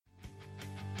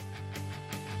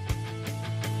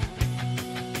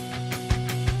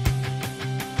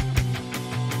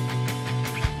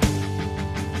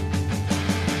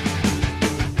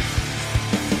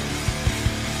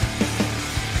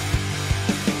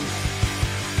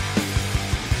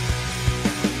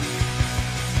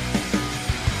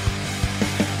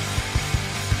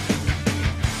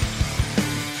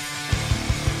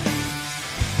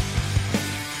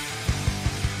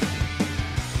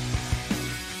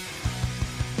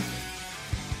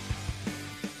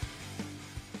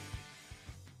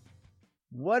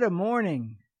What a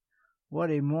morning.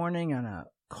 What a morning on a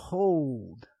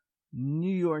cold New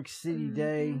York City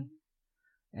day.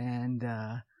 And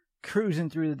cruising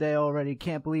through the day already.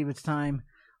 Can't believe it's time.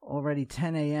 Already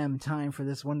 10 a.m. time for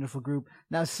this wonderful group.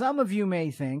 Now, some of you may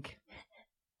think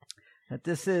that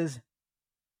this is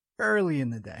early in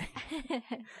the day.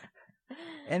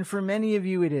 And for many of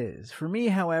you, it is. For me,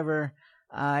 however,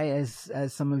 I, as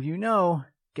some of you know,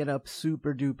 get up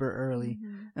super duper early.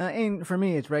 And for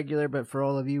me, it's regular, but for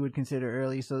all of you would consider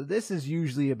early. So this is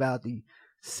usually about the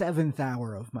 7th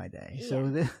hour of my day. Yeah.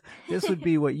 So this would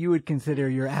be what you would consider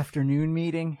your afternoon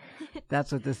meeting.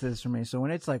 That's what this is for me. So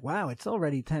when it's like, wow, it's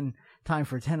already time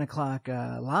for 10 o'clock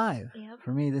live. Yep.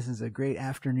 For me, this is a great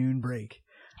afternoon break.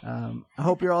 I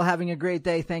hope you're all having a great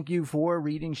day. Thank you for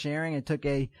reading, sharing. I took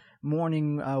a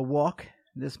morning walk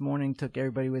this morning, took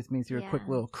everybody with me through a quick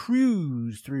little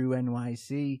cruise through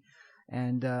NYC,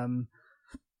 and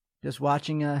just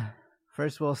watching,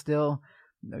 first of all, still,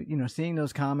 seeing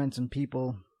those comments and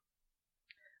people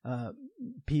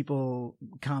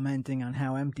commenting on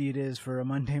how empty it is for a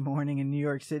Monday morning in New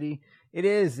York City. It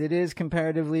is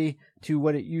comparatively to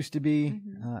what it used to be.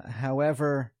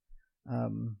 However,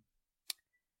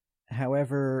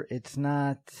 it's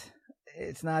not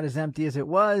as empty as it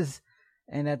was.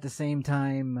 And at the same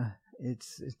time,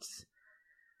 it's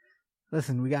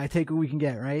listen, we got to take what we can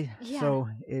get, right? Yeah. So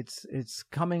it's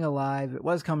coming alive. It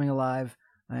was coming alive,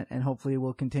 and hopefully it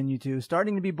will continue to.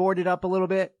 Starting to be boarded up a little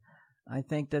bit. I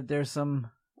think that there's some,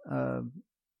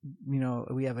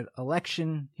 we have an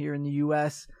election here in the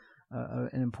U.S.,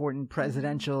 an important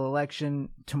presidential election.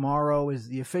 Tomorrow is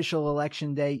the official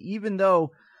election day, even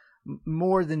though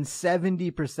more than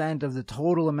 70% of the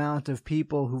total amount of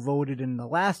people who voted in the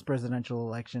last presidential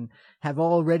election have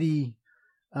already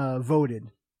voted.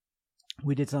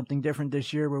 We did something different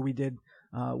this year where we did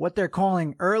what they're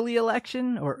calling early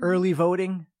election or early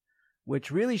voting,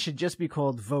 which really should just be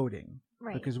called voting.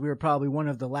 Right. Because we were probably one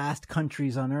of the last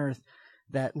countries on earth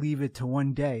that leave it to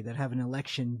one day, that have an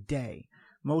election day.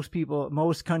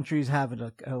 Most countries have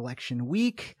an election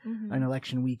week, an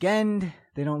election weekend.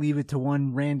 They don't leave it to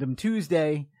one random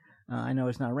Tuesday. I know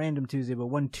it's not random Tuesday, but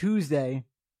one Tuesday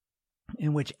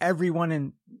in which everyone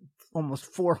in almost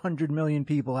 400 million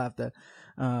people have to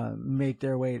make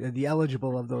their way, the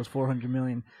eligible of those 400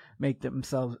 million, make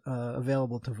themselves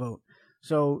available to vote.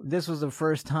 So this was the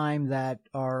first time that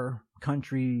our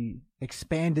country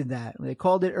expanded that. They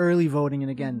called it early voting, and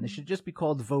again, it should just be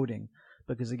called voting.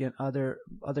 Because again, other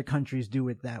countries do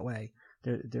it that way.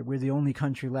 We're the only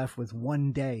country left with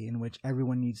one day in which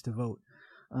everyone needs to vote.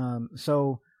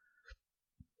 So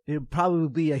it'll probably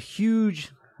be a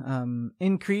huge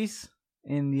increase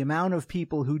in the amount of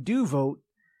people who do vote,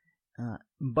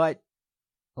 but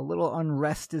a little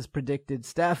unrest is predicted,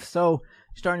 Steph. So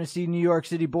starting to see New York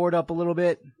City board up a little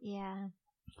bit. Yeah.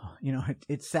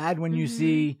 It's sad when you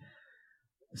see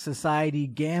society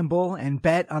gamble and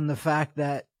bet on the fact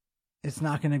that it's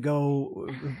not going to go,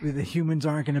 the humans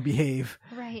aren't going to behave.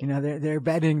 Right. They're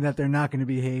betting that they're not going to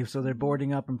behave, so they're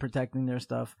boarding up and protecting their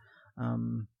stuff.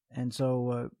 And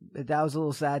so that was a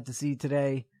little sad to see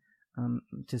today,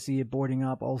 to see it boarding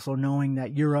up. Also knowing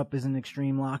that Europe is in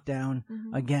extreme lockdown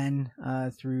again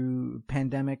through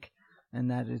pandemic, and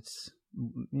that it's,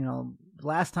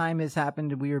 last time this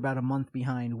happened, we were about a month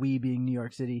behind, we being New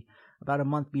York City, about a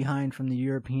month behind from the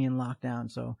European lockdown.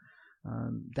 So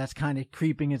that's kind of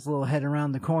creeping its little head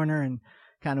around the corner and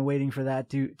kind of waiting for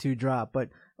that to drop. But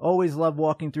always love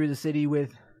walking through the city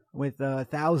with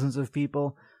thousands of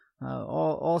people.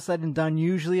 All said and done,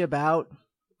 usually about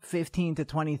 15 to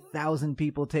 20,000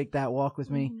 people take that walk with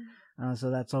me.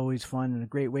 So that's always fun and a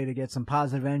great way to get some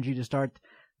positive energy to start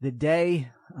the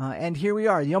day. And here we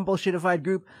are, the UnBullshitafied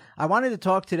group. I wanted to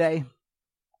talk today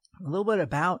a little bit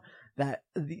about that,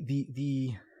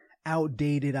 the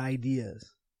outdated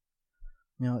ideas.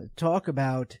 Talk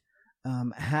about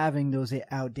having those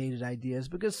outdated ideas,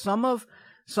 because some of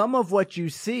what you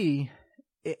see,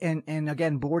 and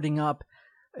again, boarding up,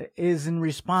 is in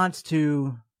response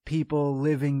to people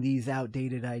living these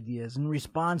outdated ideas, in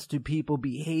response to people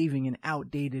behaving in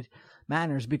outdated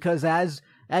manners. Because as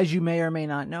you may or may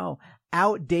not know,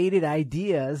 outdated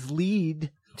ideas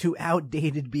lead to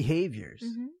outdated behaviors,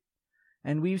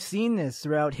 and we've seen this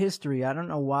throughout history. I don't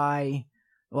know why.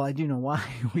 Well, I do know why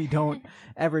we don't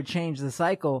ever change the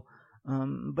cycle,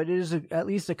 but it is at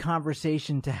least a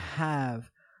conversation to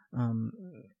have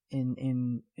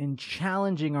in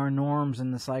challenging our norms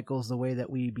and the cycles, the way that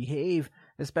we behave,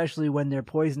 especially when they're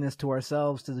poisonous to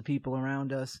ourselves, to the people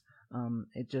around us.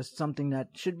 It's just something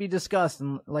that should be discussed,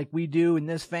 and like we do in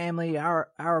this family,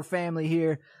 our family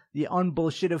here, the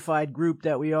UnBullshitafied group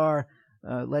that we are.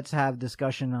 let's have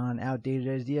discussion on outdated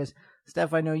ideas.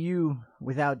 Steph, I know you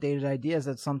with outdated ideas.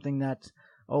 That's something that's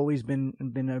always been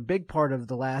a big part of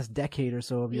the last decade or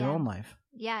so of your own life.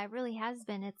 Yeah, it really has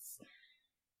been.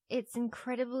 It's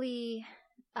incredibly,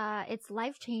 it's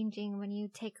life-changing when you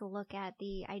take a look at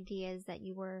the ideas that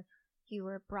you were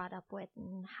brought up with,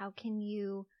 and how can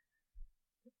you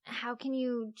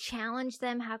challenge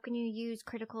them? How can you use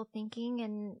critical thinking?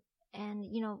 And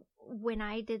you know, when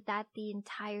I did that, the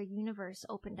entire universe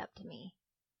opened up to me.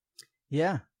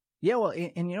 Yeah. Well,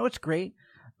 and you know what's great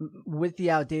with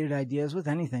the outdated ideas, with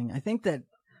anything, I think that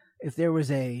if there was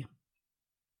a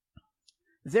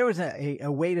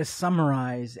way to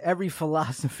summarize every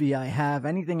philosophy I have,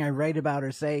 anything I write about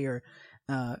or say, or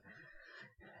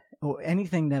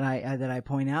anything that I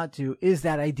point out to, is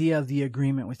that idea of the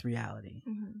agreement with reality.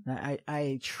 Mm-hmm.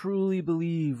 I truly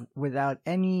believe, I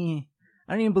don't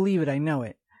even believe it, I know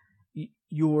it.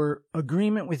 Your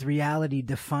agreement with reality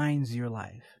defines your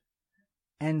life.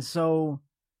 And so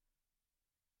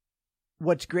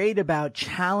what's great about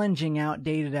challenging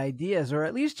outdated ideas, or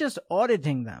at least just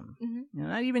auditing them,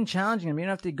 not even challenging them, you don't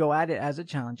have to go at it as a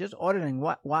challenge, just auditing,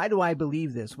 why do I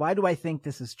believe this? Why do I think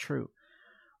this is true?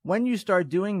 When you start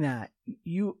doing that,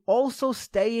 you also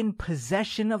stay in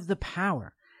possession of the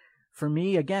power. For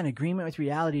me, again, agreement with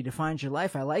reality defines your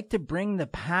life. I like to bring the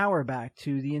power back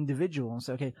to the individual and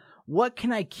say, okay, what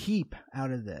can I keep out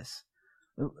of this?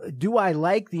 Do I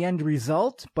like the end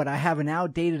result, but I have an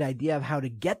outdated idea of how to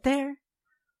get there?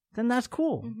 Then that's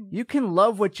cool. Mm-hmm. You can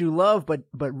love what you love, but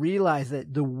realize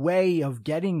that the way of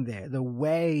getting there, the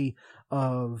way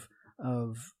of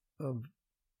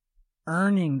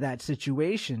earning that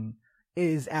situation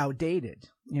is outdated.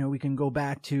 You know, we can go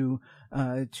back to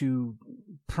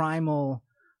primal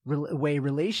way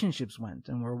relationships went,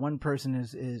 and where one person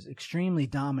is extremely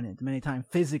dominant, many times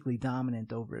physically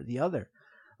dominant over the other.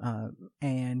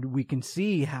 And we can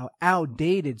see how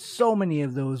outdated so many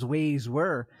of those ways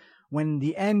were, when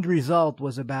the end result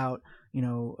was about,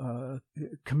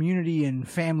 community and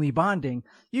family bonding.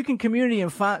 You can community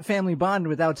and family bond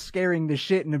without scaring the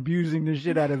shit and abusing the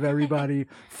shit out of everybody,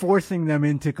 forcing them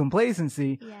into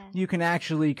complacency. Yeah. You can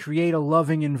actually create a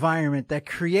loving environment that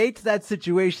creates that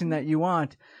situation that you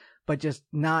want, but just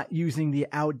not using the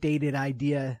outdated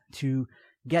idea to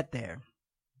get there.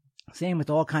 Same with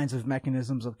all kinds of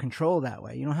mechanisms of control that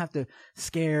way. You don't have to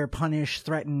scare, punish,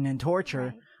 threaten, and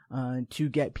torture to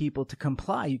get people to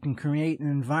comply. You can create an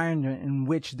environment in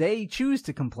which they choose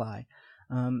to comply.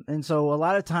 And so a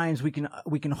lot of times we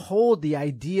can hold the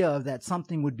idea of that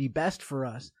something would be best for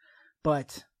us,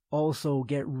 but also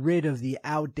get rid of the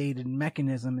outdated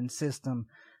mechanism and system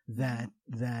that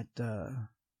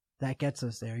gets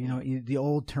us there. The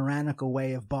old tyrannical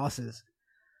way of bosses.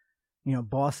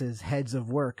 Bosses, heads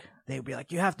of work, they'd be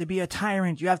like, you have to be a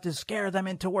tyrant. You have to scare them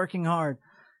into working hard.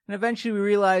 And eventually we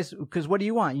realized, because what do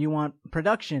you want? You want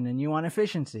production and you want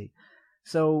efficiency.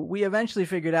 So we eventually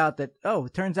figured out that,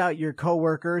 it turns out your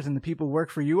coworkers and the people who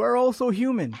work for you are also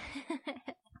human.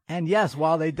 And yes,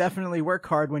 while they definitely work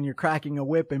hard when you're cracking a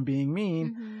whip and being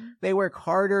mean, they work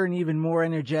harder and even more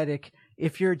energetic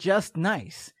if you're just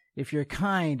nice. If you're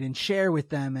kind and share with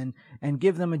them and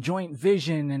give them a joint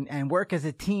vision and work as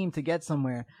a team to get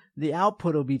somewhere, the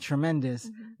output will be tremendous.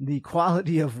 Mm-hmm. The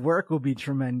quality of work will be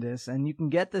tremendous. And you can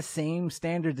get the same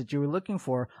standard that you were looking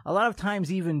for, a lot of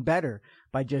times even better,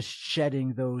 by just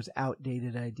shedding those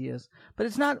outdated ideas. But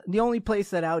it's not the only place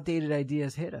that outdated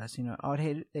ideas hit us.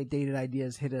 Outdated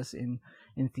ideas hit us in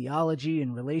theology,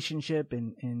 in relationship,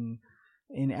 in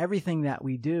everything that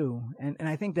we do. And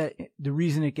I think that the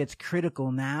reason it gets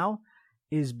critical now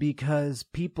is because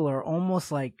people are almost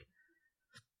like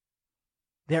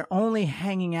they're only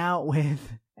hanging out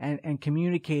with and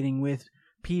communicating with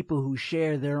people who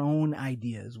share their own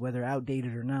ideas, whether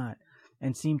outdated or not,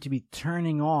 and seem to be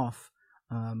turning off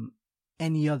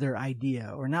any other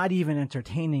idea, or not even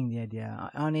entertaining the idea,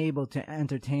 unable to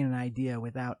entertain an idea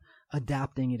without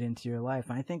adapting it into your life.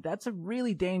 And I think that's a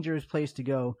really dangerous place to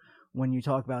go when you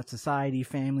talk about society,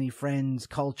 family, friends,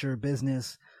 culture,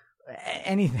 business,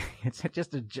 anything. It's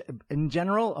just in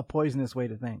general, a poisonous way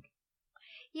to think.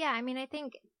 Yeah, I mean, I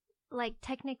think,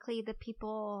 technically the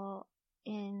people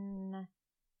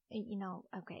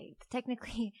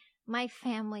technically my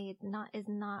family is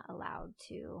not allowed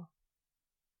to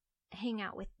hang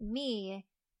out with me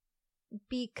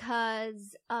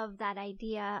because of that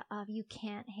idea of you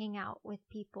can't hang out with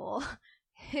people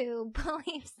who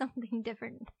believe something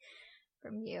different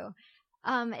from you.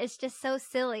 It's just so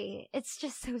silly. It's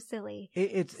just so silly.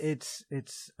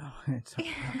 It's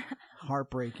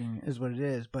heartbreaking is what it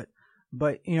is. But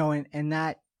and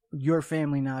that your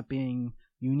family not being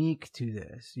unique to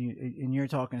this. And you're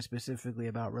talking specifically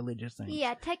about religious things.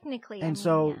 Yeah, technically. And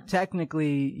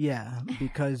technically,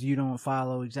 because you don't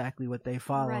follow exactly what they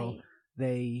follow,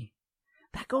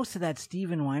 that goes to that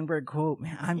Steven Weinberg quote.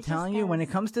 Man, I'm telling you, when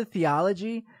it comes to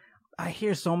theology, I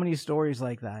hear so many stories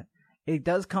like that. It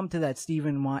does come to that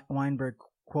Steven Weinberg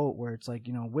quote where it's like,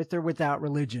 with or without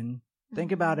religion,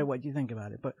 think about it, what you think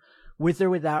about it. But with or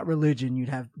without religion, you'd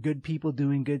have good people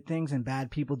doing good things and bad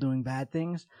people doing bad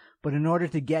things. But in order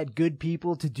to get good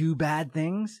people to do bad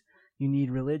things, you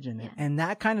need religion. Yeah. And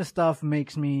that kind of stuff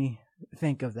makes me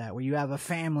think of that, where you have a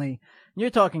family, you're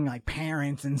talking like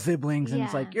parents and siblings, and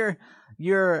it's like there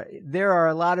are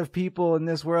a lot of people in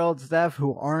this world, Steph,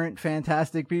 who aren't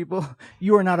fantastic people.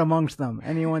 You are not amongst them.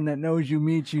 Anyone that knows you,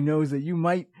 meets you, knows that you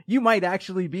might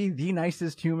actually be the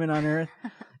nicest human on earth.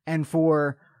 And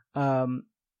for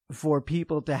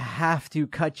people to have to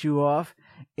cut you off,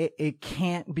 it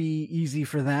can't be easy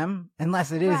for them,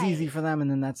 unless it is easy for them, and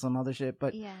then that's some other shit.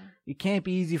 But it can't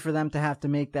be easy for them to have to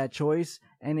make that choice,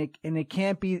 and it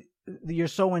can't be. You're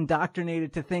so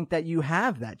indoctrinated to think that you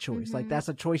have that choice. Mm-hmm. Like that's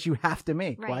a choice you have to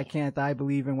make. Why can't I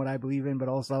believe in what I believe in, but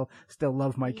also still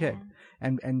love my kid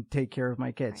and take care of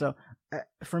my kid? Right. So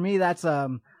for me, that's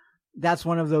one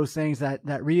of those things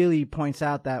that really points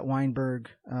out that Weinberg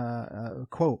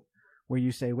quote, where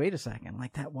you say, wait a second,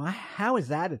 like that, why, how is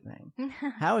that a thing?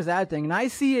 How is that a thing? And I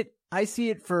see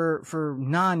it for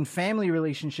non-family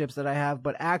relationships that I have,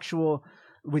 but actual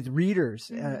with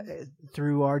readers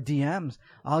through our DMs.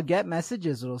 I'll get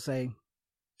messages that'll say,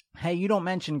 hey, you don't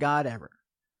mention God ever.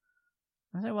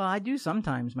 I say, well, I do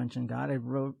sometimes mention God. I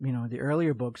wrote, the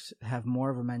earlier books have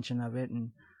more of a mention of it.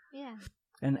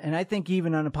 And I think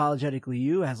even Unapologetically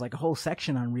You has like a whole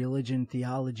section on religion,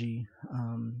 theology.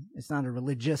 It's not a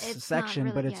religious section,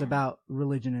 really, but it's about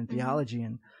religion and theology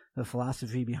and the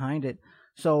philosophy behind it.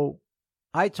 So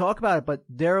I talk about it, but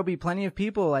there will be plenty of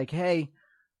people like, hey,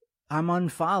 I'm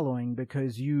unfollowing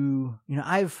because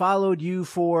I've followed you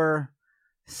for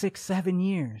 6-7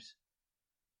 years.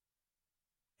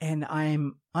 And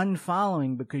I'm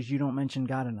unfollowing because you don't mention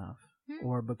God enough.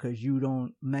 Or because you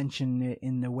don't mention it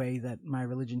in the way that my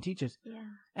religion teaches. Yeah.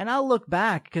 And I'll look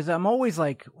back because I'm always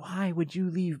like, why would you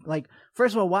leave? Like,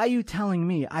 first of all, why are you telling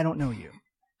me I don't know you?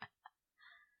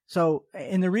 So,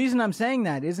 and the reason I'm saying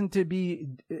that isn't to be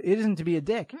a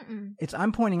dick. It's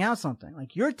I'm pointing out something.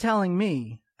 Like, you're telling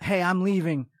me, hey, I'm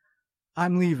leaving. I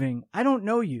don't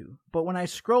know you. But when I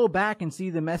scroll back and see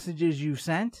the messages you've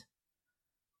sent,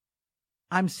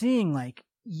 I'm seeing like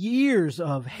years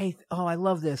of, hey, oh, I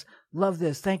love this,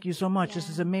 thank you so much, this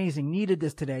is amazing, needed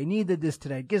this today,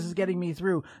 this is getting me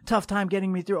through, tough time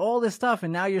getting me through, all this stuff,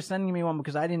 and now you're sending me one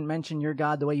because I didn't mention your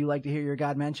God the way you like to hear your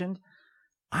God mentioned.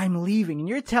 I'm leaving, and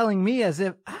you're telling me as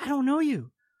if, I don't know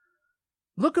you.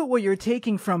 Look at what you're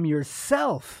taking from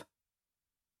yourself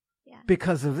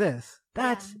because of this.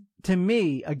 That's, to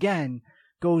me, again,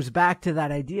 goes back to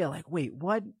that idea, like, wait,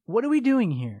 what are we doing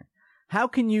here? How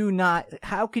could you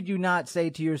not say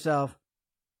to yourself,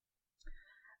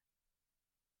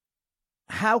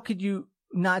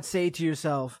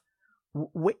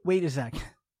 wait a second.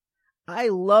 I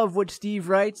love what Steve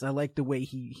writes. I like the way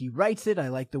he writes it. I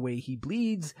like the way he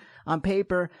bleeds on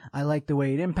paper. I like the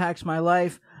way it impacts my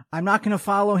life. I'm not going to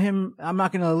follow him. I'm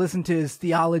not going to listen to his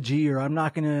theology, or I'm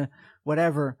not going to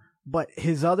whatever, but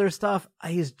his other stuff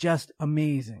is just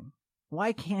amazing.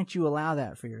 Why can't you allow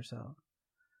that for yourself?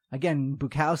 Again,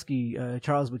 Bukowski,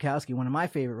 Charles Bukowski, one of my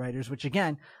favorite writers, which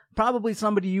again, probably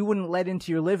somebody you wouldn't let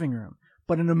into your living room,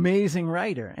 but an amazing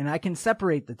writer. And I can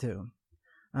separate the two.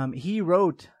 He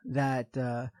wrote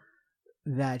that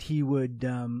he would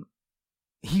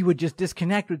just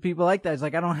disconnect with people like that. It's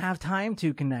like, I don't have time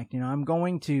to connect. I'm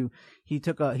going to, he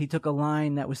took a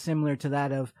line that was similar to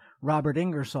that of Robert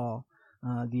Ingersoll,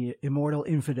 the immortal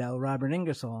infidel, Robert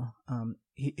Ingersoll,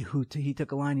 he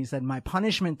took a line. He said, my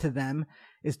punishment to them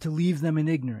is to leave them in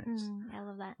ignorance. I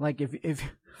love that. Like if you're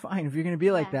going to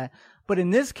be like that. But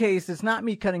in this case, it's not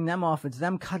me cutting them off. It's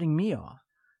them cutting me off.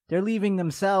 They're leaving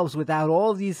themselves without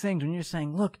all these things. When you're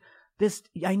saying, look,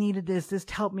 I needed this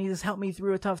helped me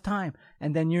through a tough time.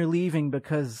 And then you're leaving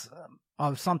because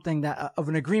of something of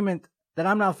an agreement that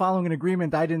I'm not following, an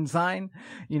agreement I didn't sign.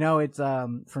 It's,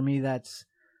 for me, that's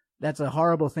a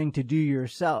horrible thing to do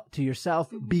to yourself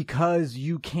because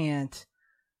you can't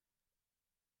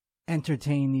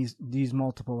entertain these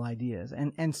multiple ideas.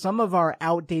 And some of our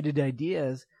outdated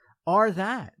ideas are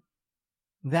that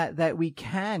we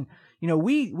can,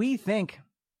 we think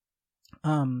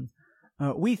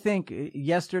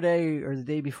yesterday or the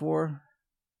day before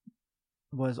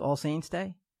was All Saints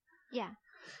Day. Yeah.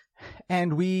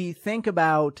 And we think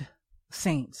about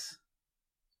saints.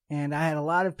 And I had a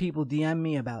lot of people DM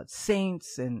me about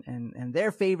saints and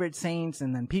their favorite saints,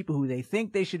 and then people who they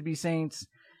think they should be saints.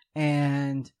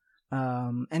 And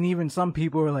even some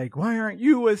people were like, why aren't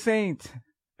you a saint?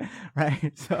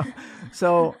 Right?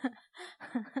 So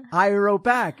I wrote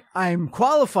back, I'm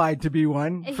qualified to be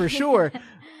one for sure.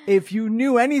 If you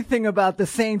knew anything about the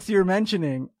saints you're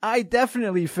mentioning, I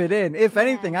definitely fit in. If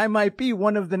anything, I might be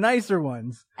one of the nicer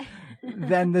ones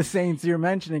than the saints you're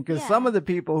mentioning, because some of the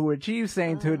people who achieve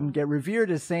sainthood and get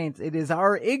revered as saints, it is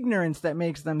our ignorance that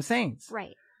makes them saints.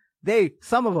 Right.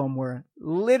 Some of them were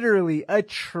literally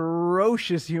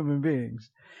atrocious human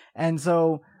beings. And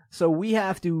so we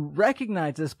have to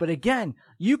recognize this. But again,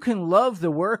 you can love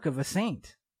the work of a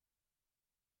saint.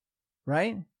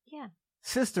 Right? Yeah.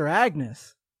 Sister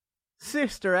Agnes.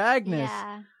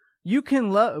 Yeah. You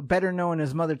can love, better known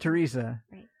as Mother Teresa.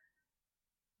 Right.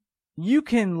 You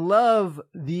can love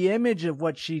the image of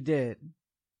what she did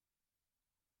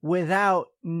without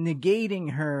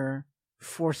negating her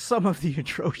for some of the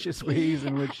atrocious ways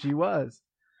in which she was.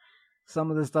 Some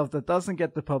of the stuff that doesn't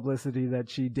get the publicity that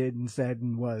she did and said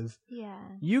and was. Yeah.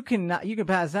 You can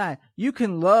pass that. You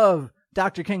can love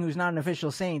Dr. King, who's not an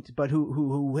official saint, but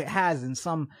who has in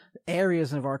some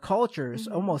areas of our cultures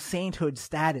almost sainthood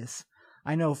status.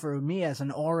 I know for me as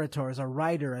an orator, as a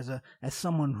writer, as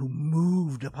someone who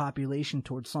moved a population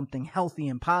towards something healthy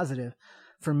and positive,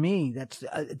 for me, that's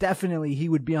definitely, he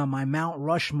would be on my Mount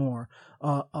Rushmore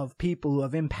of people who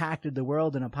have impacted the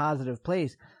world in a positive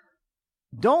place.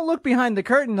 Don't look behind the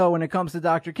curtain, though, when it comes to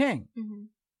Dr. King. Mm-hmm.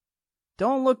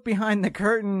 Don't look behind the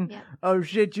curtain of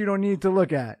shit you don't need to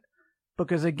look at.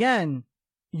 Because again,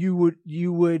 you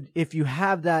would, if you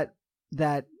have that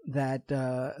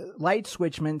light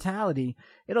switch mentality,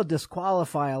 it'll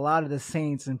disqualify a lot of the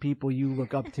saints and people you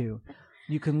look up to.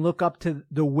 You can look up to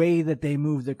the way that they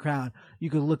move the crowd. You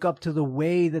can look up to the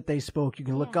way that they spoke. You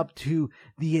can look up to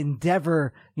the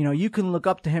endeavor. You can look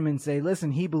up to him and say,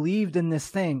 listen, he believed in this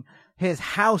thing. His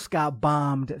house got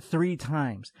bombed 3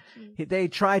 times. They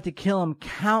tried to kill him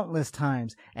countless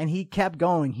times, and he kept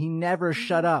going. He never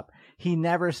shut up. He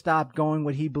never stopped going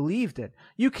what he believed in.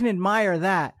 You can admire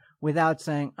that without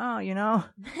saying, oh,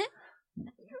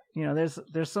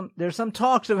 there's some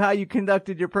talks of how you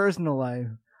conducted your personal life.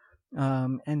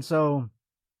 And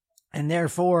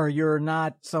therefore you're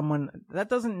not someone that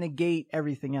doesn't negate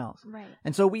everything else. Right.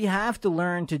 And so we have to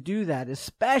learn to do that,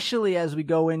 especially as we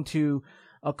go into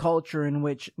a culture in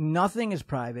which nothing is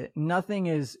private, nothing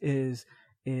is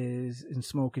in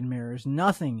smoke and mirrors,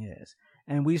 nothing is.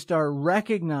 And we start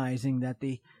recognizing that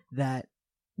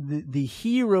the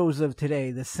heroes of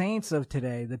today, the saints of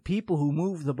today, the people who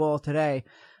move the ball today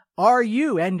are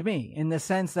you and me, in the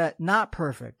sense that not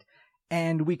perfect.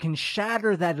 And we can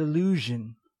shatter that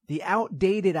illusion, the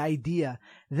outdated idea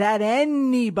that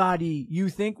anybody you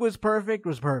think was perfect.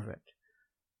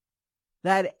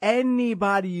 That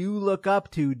anybody you look up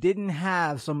to didn't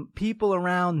have some people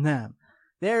around them.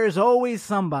 There is always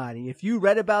somebody. If you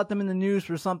read about them in the news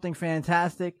for something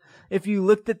fantastic, if you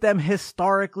looked at them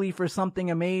historically for something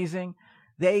amazing,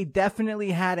 they definitely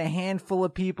had a handful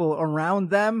of people around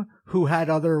them who had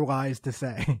otherwise to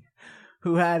say.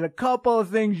 Who had a couple of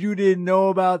things you didn't know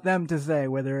about them to say,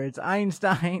 whether it's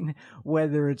Einstein,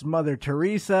 whether it's Mother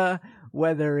Teresa,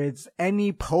 whether it's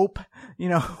any pope,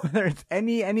 whether it's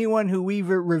anyone who we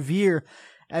revere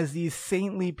as these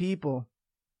saintly people.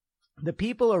 The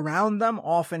people around them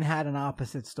often had an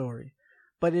opposite story,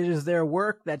 but it is their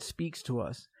work that speaks to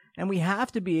us. And we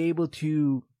have to be able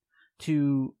to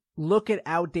look at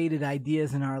outdated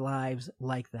ideas in our lives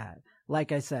like that.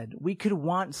 Like I said, we could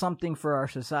want something for our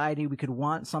society. We could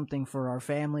want something for our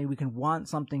family. We could want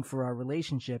something for our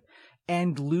relationship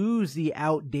and lose the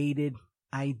outdated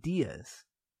ideas.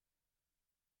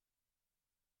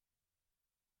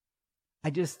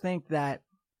 I just think that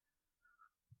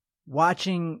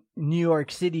watching New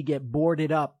York City get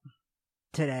boarded up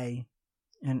today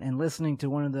and listening to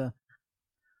one of the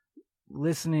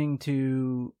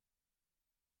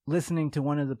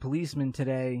policemen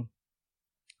today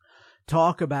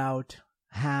talk about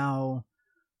how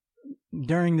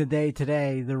during the day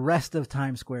today, the rest of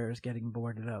Times Square is getting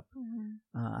boarded up.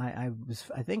 Mm-hmm.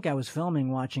 I think I was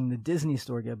filming watching the Disney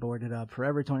store get boarded up.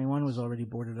 Forever 21 was already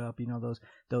boarded up.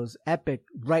 Those epic,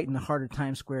 right in the heart of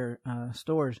Times Square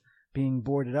stores being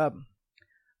boarded up.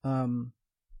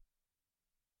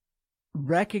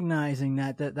 Recognizing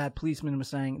that policeman was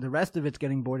saying the rest of it's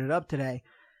getting boarded up today.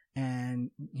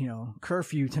 And,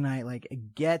 curfew tonight, like,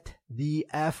 get the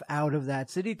F out of that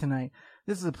city tonight.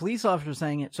 This is a police officer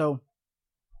saying it. So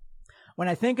when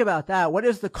I think about that, what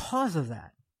is the cause of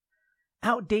that?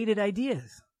 Outdated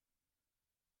ideas.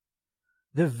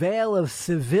 the veil of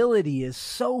civility is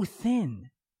so thin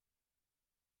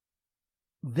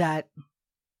that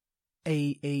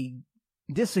a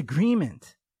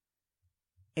disagreement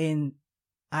in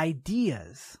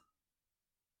ideas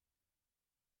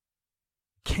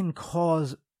can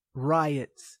cause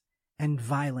riots and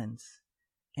violence.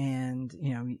 And,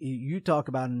 you talk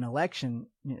about an election,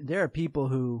 there are people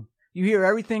who, you hear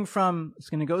everything from, it's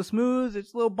going to go smooth,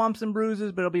 it's little bumps and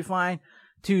bruises, but it'll be fine,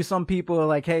 to some people are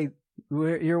like, hey,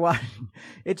 you're watching,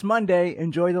 it's Monday,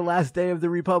 enjoy the last day of the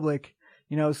Republic.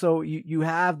 So you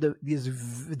have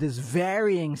this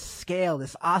varying scale,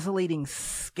 this oscillating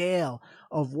scale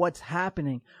of what's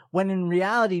happening, when in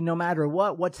reality, no matter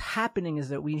what's happening is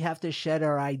that we have to shed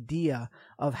our outdated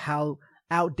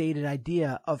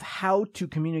idea of how to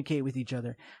communicate with each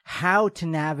other, how to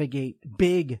navigate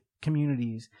big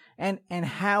communities, and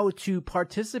how to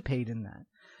participate in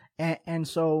that. And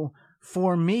so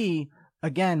for me,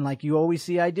 again, like you always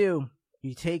see I do,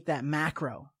 you take that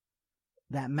macro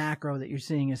that you're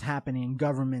seeing is happening in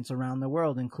governments around the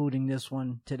world, including this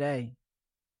one today.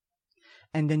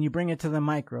 And then you bring it to the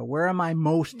micro. Where am I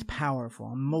most powerful?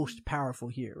 I'm most powerful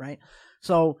here, right?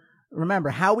 So remember,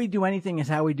 how we do anything is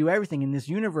how we do everything. And this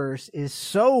universe is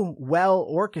so well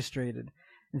orchestrated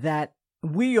that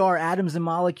we are atoms and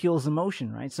molecules in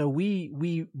motion, right? So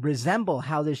we resemble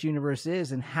how this universe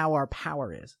is and how our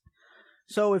power is.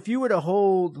 So if you were to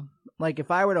hold, like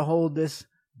if I were to hold this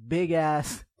big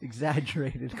ass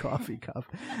exaggerated coffee cup,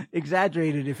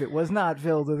 exaggerated if it was not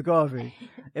filled with coffee.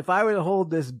 If I were to hold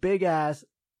this big ass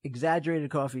exaggerated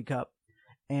coffee cup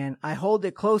and I hold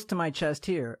it close to my chest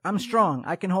here, I'm strong.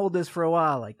 I can hold this for a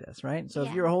while like this, right? So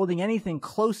if you're holding anything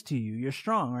close to you, you're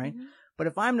strong, right? Mm-hmm. But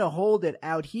if I'm to hold it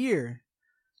out here,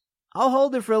 I'll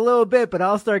hold it for a little bit, but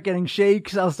I'll start getting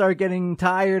shakes. I'll start getting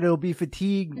tired. It'll be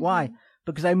fatigued. Mm-hmm. Why?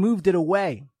 Because I moved it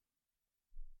away.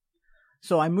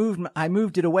 So I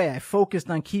moved it away. I focused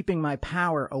on keeping my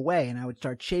power away, and I would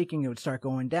start shaking. It would start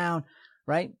going down,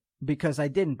 right? Because I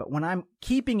didn't. But when I'm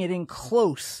keeping it in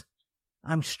close,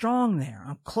 I'm strong there.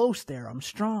 I'm close there. I'm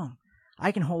strong.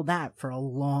 I can hold that for a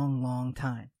long, long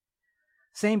time.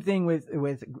 Same thing with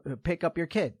pick up your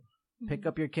kid. Pick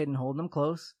up your kid and hold them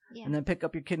close, and then pick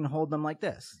up your kid and hold them like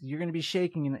this. You're going to be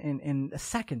shaking in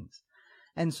seconds.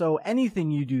 And so anything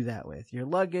you do that with, your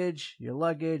luggage,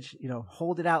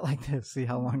 hold it out like this. See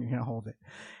how long you're going to hold it.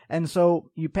 And so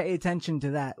you pay attention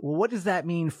to that. Well, what does that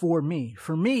mean for me?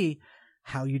 For me,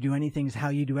 how you do anything is how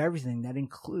you do everything. That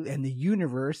and the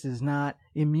universe is not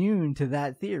immune to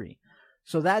that theory.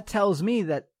 So that tells me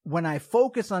that when I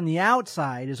focus on the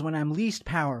outside is when I'm least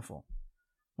powerful.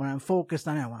 When I'm focused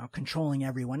on I'm controlling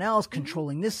everyone else,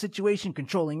 controlling this situation,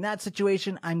 controlling that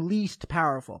situation, I'm least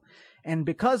powerful. And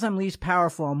because I'm least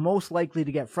powerful, I'm most likely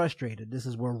to get frustrated. This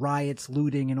is where riots,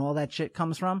 looting, and all that shit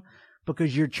comes from,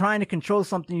 because you're trying to control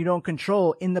something you don't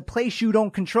control in the place you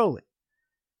don't control it.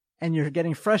 And you're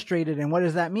getting frustrated, and what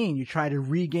does that mean? You try to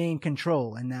regain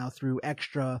control, and now through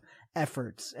extra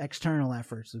efforts, external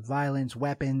efforts, violence,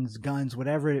 weapons, guns,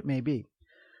 whatever it may be.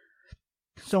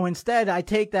 So instead, I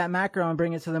take that macro and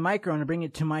bring it to the micro and bring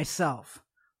it to myself.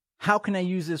 How can I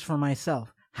use this for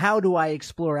myself? How do I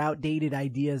explore outdated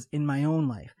ideas in my own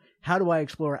life? How do I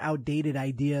explore outdated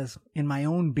ideas in my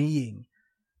own being,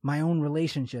 my own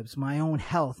relationships, my own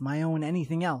health, my own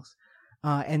anything else?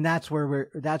 And that's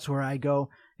where I go.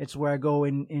 It's where I go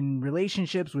in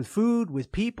relationships with food,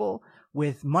 with people,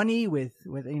 with money, with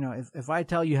if I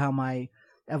tell you how my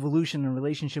evolution and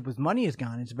relationship with money has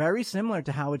gone, it's very similar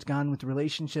to how it's gone with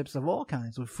relationships of all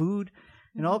kinds, with food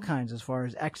and all kinds, as far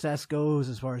as excess goes,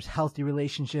 as far as healthy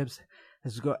relationships,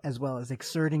 as well as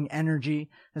exerting energy,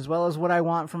 as well as what I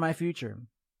want for my future.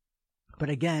 But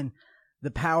again,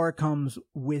 the power comes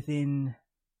within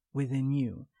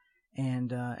you.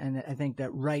 And I think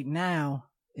that right now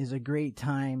is a great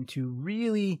time to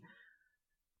really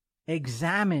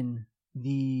examine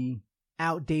the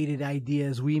outdated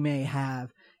ideas we may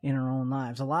have in our own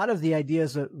lives. A lot of the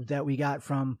ideas that we got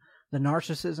from the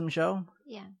Narcissism show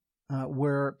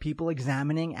were people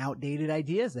examining outdated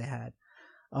ideas they had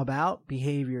about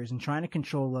behaviors and trying to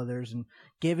control others and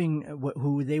giving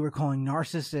who they were calling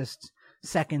narcissists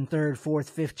second, third, fourth,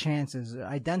 fifth chances,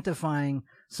 identifying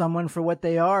someone for what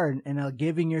they are and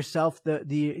giving yourself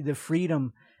the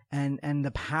freedom and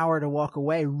the power to walk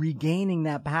away, regaining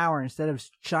that power instead of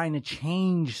trying to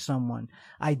change someone,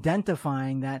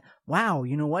 identifying that, wow,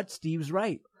 you know what? Steve's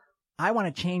right. I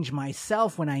want to change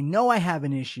myself when I know I have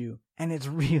an issue, and it's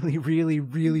really, really,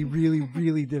 really, really,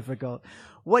 really difficult.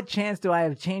 What chance do I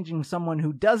have changing someone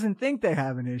who doesn't think they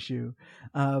have an issue?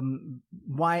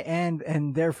 Why,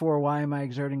 and therefore, why am I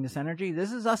exerting this energy?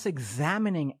 This is us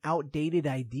examining outdated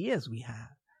ideas we have.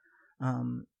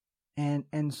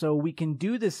 And so we can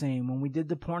do the same when we did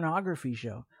the pornography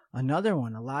show. Another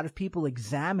one, a lot of people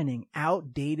examining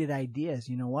outdated ideas.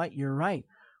 You know what? You're right.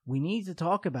 We need to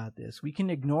talk about this. We can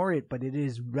ignore it, but it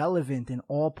is relevant in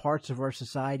all parts of our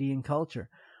society and culture.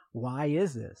 Why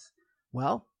is this?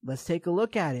 Well, let's take a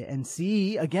look at it and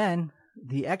see, again,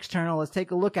 the external. Let's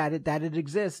take a look at it, that it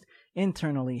exists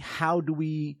internally. How do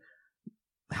we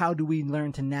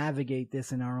learn to navigate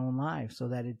this in our own lives so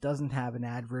that it doesn't have an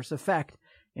adverse effect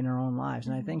in our own lives?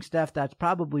 And I think, Steph, that's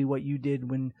probably what you did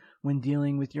when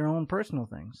dealing with your own personal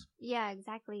things. Yeah,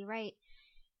 exactly right.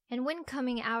 And when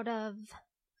coming out of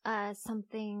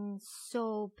something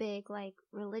so big like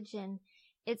religion,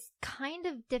 it's kind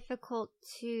of difficult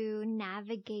to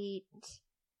navigate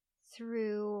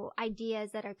through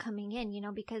ideas that are coming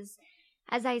in, because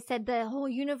as I said, the whole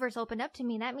universe opened up to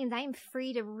me. That means I'm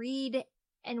free to read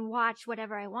and watch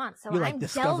whatever I want. So you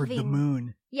discovered the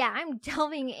moon. Yeah, I'm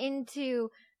delving into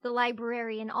the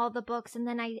library and all the books, and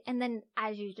then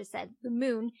as you just said, the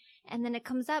moon, and then it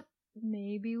comes up,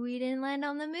 maybe we didn't land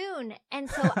on the moon. And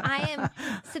so I am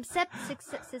susceptible,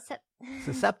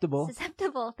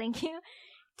 thank you,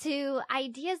 to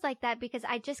ideas like that, because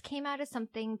I just came out of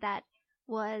something that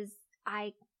was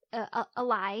a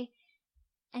lie,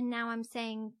 and now I'm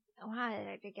saying, wow,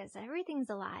 I guess everything's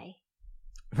a lie.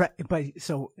 Right, but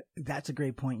so that's a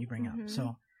great point you bring up.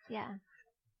 So yeah.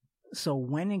 So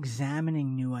when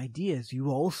examining new ideas, you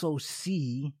also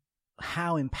see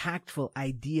how impactful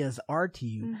ideas are to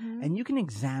you. And you can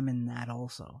examine that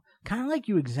also. Kind of like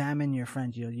you examine your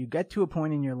friends. You get to a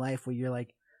point in your life where you're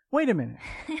like, wait a minute,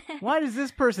 why does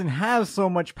this person have so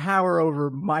much power over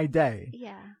my day?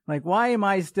 Yeah. Like, why am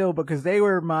I still, because they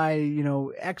were my,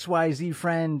 XYZ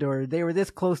friend, or they were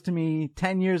this close to me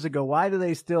 10 years ago, why do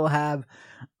they still have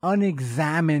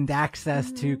unexamined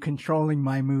access to controlling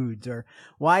my moods? Or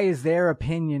why is their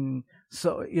opinion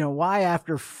so, why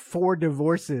after 4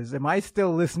 divorces am I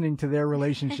still listening to their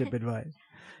relationship advice?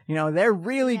 They're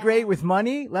really great with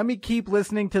money. Let me keep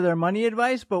listening to their money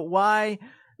advice, but why?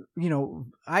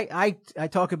 I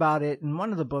talk about it in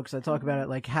one of the books. I talk about it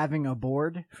like having a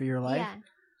board for your life. Yeah.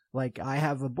 Like I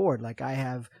have a board. Like I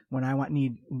have, when I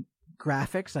need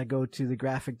graphics, I go to the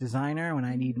graphic designer. When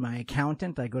I need my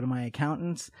accountant, I go to my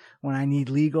accountants. When I need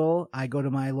legal, I go to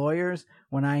my lawyers.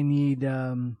 When I need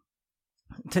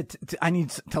I need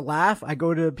to laugh, I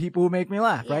go to people who make me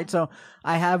laugh. Yeah. Right. So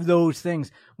I have those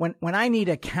things. When I need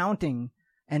accounting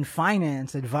and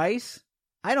finance advice,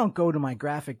 I don't go to my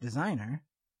graphic designer.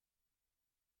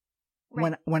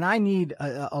 Right. When I need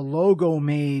a logo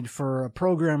made for a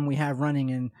program we have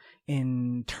running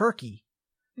in Turkey,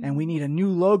 and we need a new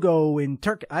logo in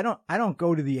Turkey, I don't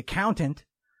go to the accountant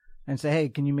and say, hey,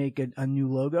 can you make a new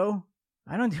logo?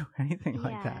 I don't do anything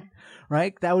like that.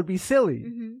 Right? That would be silly.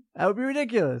 That would be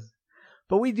ridiculous.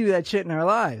 But we do that shit in our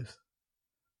lives.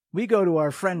 We go to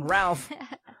our friend Ralph,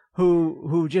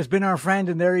 who just been our friend,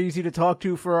 and they're easy to talk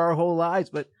to for our whole lives.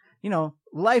 But,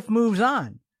 life moves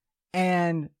on.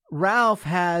 And Ralph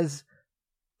has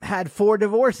had 4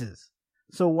 divorces.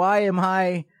 So why am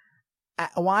I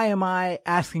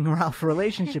asking Ralph for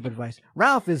relationship advice?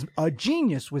 Ralph is a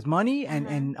genius with money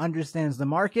and understands the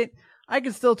market. I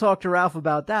could still talk to Ralph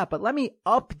about that, but let me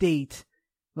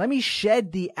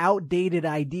shed the outdated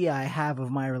idea I have of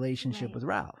my relationship with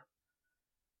Ralph.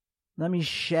 Let me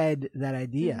shed that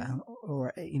idea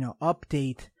or,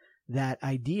 update that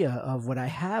idea of what I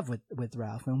have with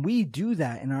Ralph. And we do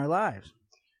that in our lives.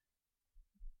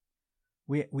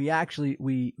 We actually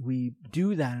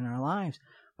do that in our lives,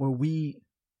 where we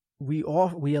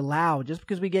allow, just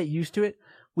because we get used to it,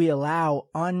 we allow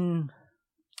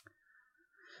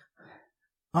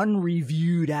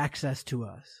unreviewed access to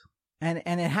us. And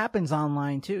it happens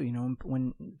online too.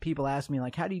 When people ask me,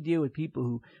 like, how do you deal with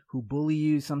people who bully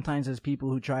you? Sometimes there's people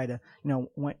who try to,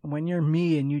 when you're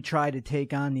me and you try to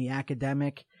take on the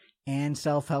academic and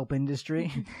self-help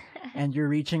industry and you're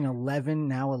reaching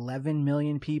 11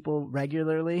 million people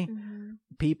regularly,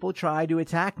 people try to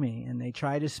attack me, and they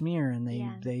try to smear, and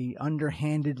they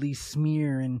underhandedly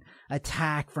smear and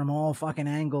attack from all fucking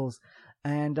angles.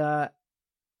 And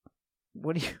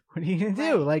what are you gonna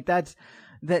do? Like that's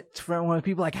from when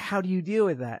people are like, how do you deal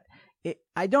with that?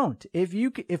 I don't.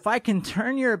 If I can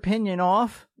turn your opinion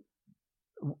off,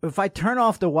 if I turn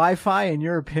off the Wi-Fi and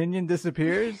your opinion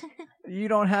disappears, you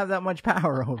don't have that much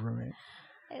power over me.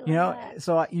 You know, that.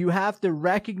 so you have to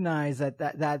recognize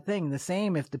that thing. The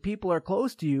same, if the people are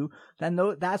close to you, then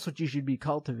that's what you should be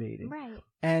cultivating. Right.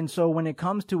 And so when it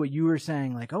comes to what you were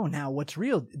saying, like, oh, now what's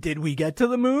real? Did we get to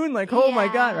the moon? Like, oh my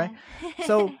God, right?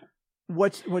 So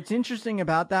what's interesting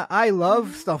about that, I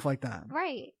love stuff like that.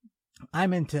 Right.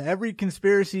 I'm into every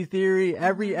conspiracy theory,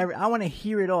 every I want to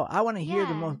hear it all. I want to hear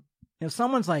the most. If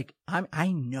someone's like,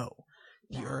 I know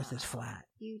the earth is flat.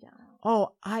 You don't.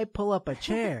 Oh, I pull up a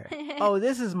chair. Oh,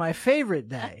 this is my favorite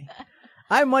day.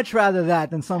 I'd much rather that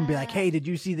than someone be like, hey, did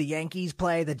you see the Yankees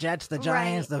play, the Jets, the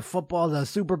Giants, the football, the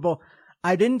Super Bowl?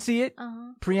 I didn't see it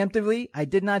preemptively. I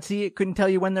did not see it. Couldn't tell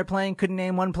you when they're playing. Couldn't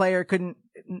name one player.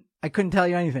 I couldn't tell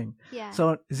you anything. Yeah.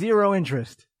 So zero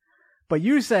interest. But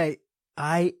you say,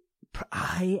 I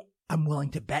am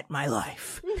willing to bet my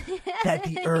life that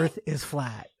the earth is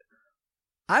flat.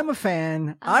 I'm a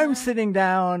fan. I'm sitting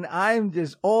down. I'm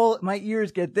just my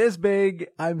ears get this big.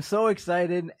 I'm so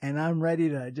excited and I'm ready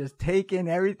to just take in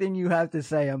everything you have to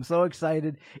say. I'm so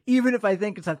excited. Even if I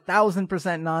think it's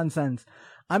 1,000% nonsense,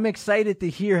 I'm excited to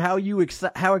hear how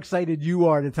excited you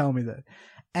are to tell me that.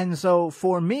 And so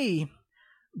for me,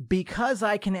 because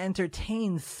I can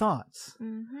entertain thoughts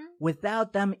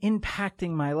without them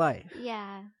impacting my life,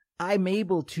 I'm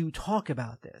able to talk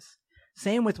about this.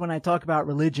 Same with when I talk about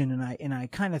religion and I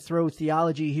kind of throw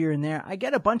theology here and there. I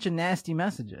get a bunch of nasty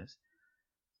messages.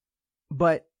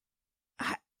 But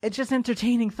it's just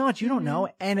entertaining thoughts. You don't know.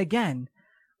 And again,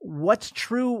 what's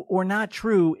true or not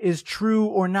true is true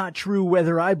or not true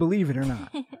whether I believe it or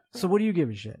not. So what do you give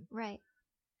a shit? Right.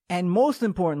 And most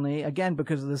importantly, again,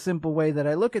 because of the simple way that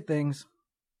I look at things,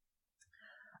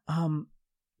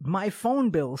 my phone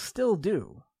bills still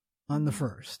due on the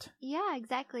 1st. Yeah,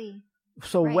 exactly.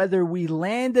 So whether we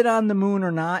landed on the moon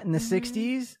or not in the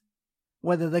 60s,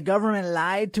 whether the government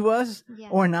lied to us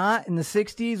or not in the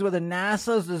 60s, whether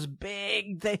NASA's this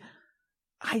big thing,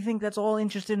 I think that's all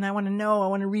interesting. I want to know. I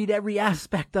want to read every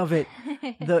aspect of it.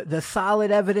 The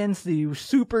solid evidence, the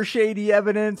super shady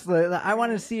evidence. I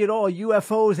want to see it all.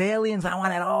 UFOs, aliens, I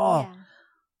want it all. Yeah.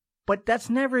 But that's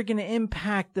never going to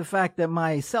impact the fact that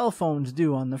my cell phone's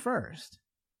due on the 1st.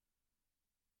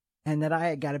 And that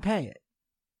I got to pay it.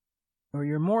 Or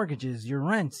your mortgages, your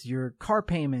rents, your car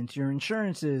payments, your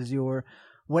insurances, your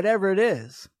whatever it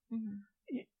is.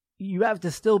 You have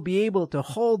to still be able to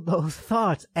hold those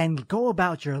thoughts and go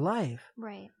about your life.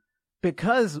 Right.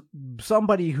 Because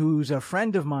somebody who's a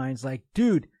friend of mine's like,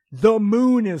 dude, the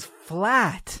moon is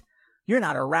flat. You're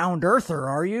not a round earther,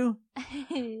 are you?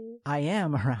 I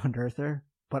am a round earther,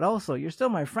 but also you're still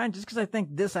my friend. Just because I think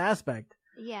this aspect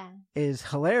is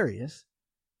hilarious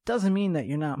doesn't mean that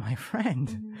you're not my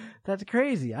friend. That's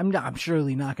crazy. I'm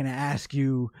surely not going to ask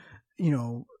you,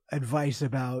 advice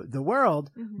about the world,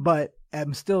 but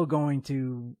I'm still going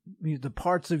to, the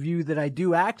parts of you that I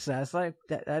do access, I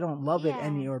don't love it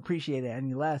any or appreciate it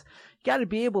any less. You got to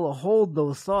be able to hold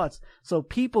those thoughts. So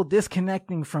people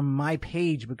disconnecting from my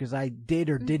page because I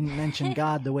did or didn't mention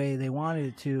God the way they wanted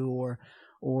it to,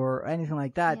 or anything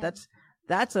like that.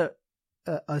 That's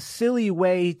a silly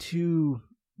way to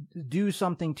do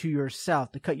something to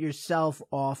yourself, to cut yourself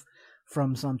off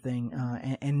from something,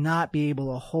 and not be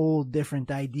able to hold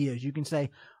different ideas. You can say,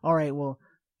 all right, well,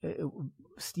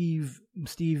 Steve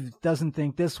doesn't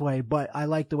think this way, but I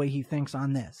like the way he thinks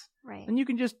on this. Right. And you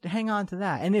can just hang on to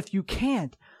that. And if you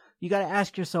can't, you got to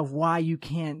ask yourself why you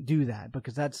can't do that,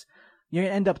 because you're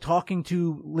going to end up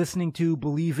listening to,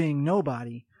 believing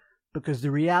nobody, because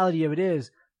the reality of it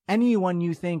is anyone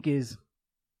you think is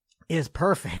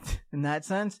perfect in that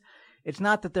sense. It's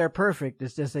not that they're perfect.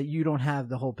 It's just that you don't have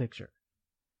the whole picture.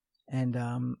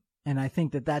 And I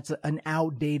think that that's an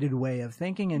outdated way of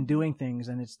thinking and doing things.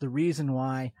 And it's the reason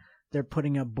why they're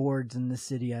putting up boards in the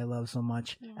city I love so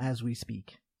much as we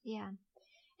speak. Yeah.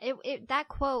 That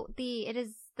quote, it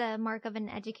is the mark of an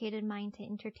educated mind to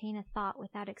entertain a thought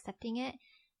without accepting it.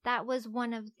 That was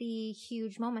one of the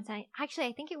huge moments. I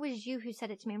think it was you who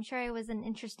said it to me. I'm sure it was an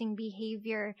interesting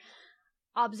behavior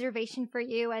observation for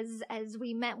you as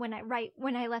we met when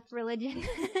I left religion.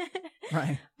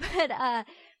 Right. But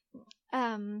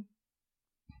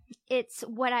it's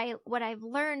what I've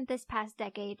learned this past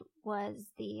decade was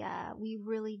we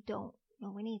really don't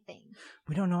know anything.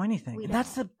 We don't know anything.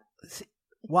 That's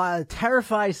while it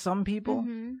terrifies some people,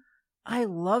 I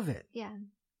love it. Yeah.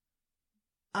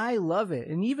 I love it.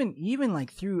 And even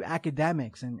like through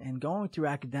academics and going through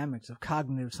academics of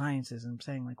cognitive sciences and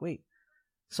saying like, wait,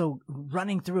 so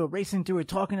racing through it,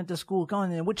 talking at the school,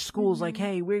 going in which school's like,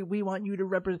 hey, we want you to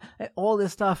represent all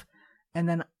this stuff. And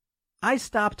then I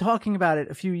stopped talking about it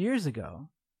a few years ago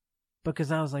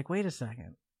because I was like, wait a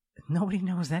second. nobody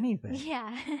knows anything.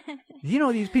 Yeah. You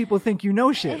know these people think you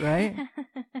know shit, right?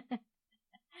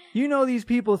 You know these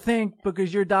people think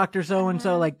because you're Dr.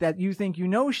 So-and-so like that you think you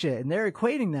know shit, and they're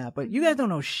equating that, but you guys don't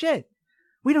know shit.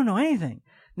 We don't know anything.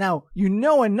 Now, you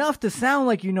know enough to sound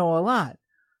like you know a lot,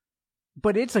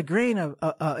 but it's a grain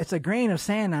of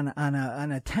sand on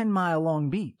a 10-mile long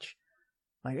beach.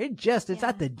 Like it's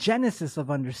at the genesis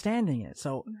of understanding it.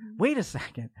 So wait a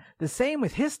second. The same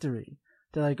with history.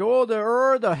 They're like, oh,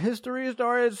 the history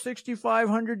started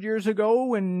 6,500 years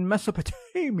ago in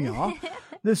Mesopotamia.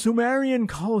 The Sumerian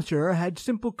culture had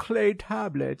simple clay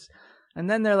tablets. And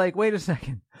then they're like, wait a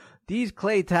second. These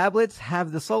clay tablets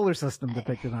have the solar system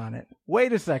depicted on it.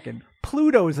 Wait a second.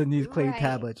 Pluto's in these clay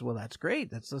tablets. Well, that's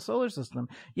great. That's the solar system.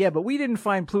 Yeah, but we didn't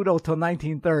find Pluto till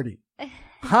 1930.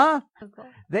 Huh?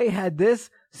 They had this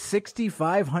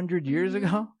 6,500 years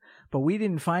ago, but we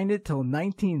didn't find it till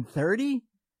 1930?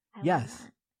 Yes.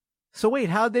 So wait,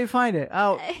 how'd they find it?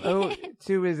 Oh,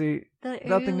 too busy.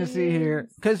 Nothing to see here.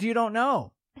 Because you don't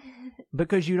know.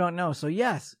 Because you don't know. So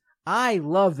yes, I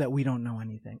love that we don't know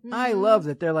anything. I love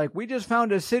that they're like, we just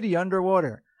found a city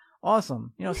underwater.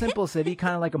 Awesome. You know, simple city,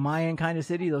 kind of like a Mayan kind of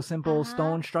city, those simple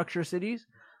stone structure cities.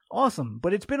 Awesome.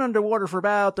 But it's been underwater for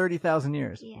about 30,000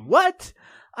 years. Yeah. What?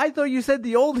 I thought you said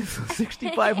the oldest was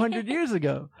 6,500 years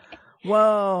ago.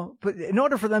 Well, but in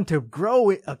order for them to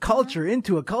grow a culture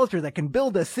into a culture that can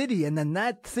build a city and then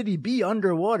that city be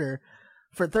underwater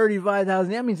for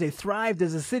 35,000, that means they thrived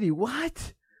as a city.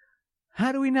 What?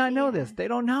 How do we not know this? They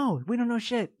don't know. We don't know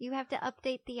shit. You have to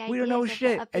update the ideas. We don't know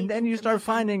shit. And then you start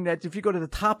finding that if you go to the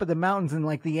top of the mountains in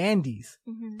like the Andes,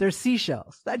 there's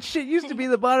seashells. That shit used to be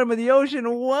the bottom of the ocean.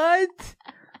 What?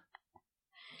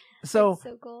 So, that's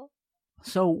so cool.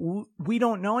 So we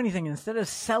don't know anything. Instead of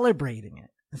celebrating it,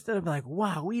 instead of like,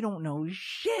 wow, we don't know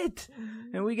shit,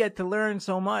 and we get to learn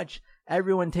so much,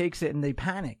 everyone takes it and they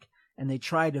panic and they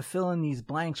try to fill in these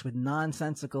blanks with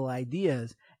nonsensical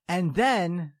ideas. And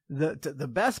then the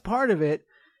best part of it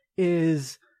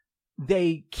is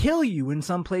they kill you in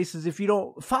some places if you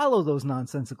don't follow those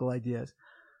nonsensical ideas.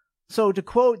 So to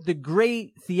quote the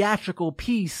great theatrical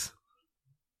piece,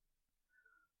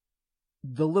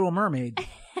 The Little Mermaid.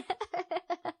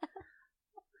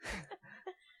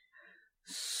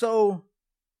 So,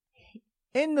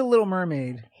 in The Little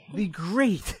Mermaid, the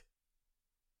great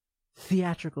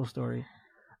theatrical story,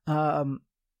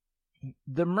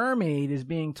 the mermaid is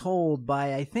being told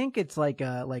by, I think it's like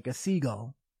a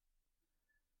seagull,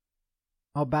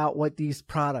 about what these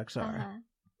products are.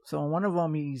 So in one of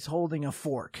them, he's holding a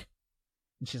fork,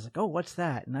 and she's like, "Oh, what's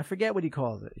that?" And I forget what he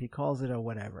calls it. He calls it a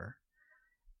whatever,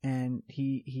 and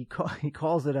he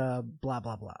calls it a blah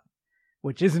blah blah,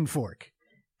 which isn't fork.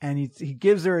 And he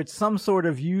gives her some sort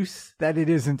of use that it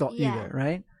isn't either,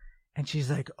 right? And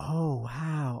she's like, oh,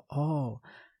 wow. Oh,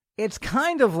 it's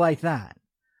kind of like that,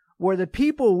 where the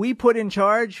people we put in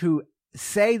charge who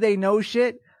say they know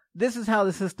shit, this is how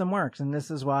the system works. And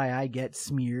this is why I get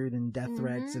smeared and death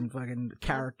threats and fucking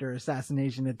character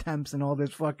assassination attempts and all this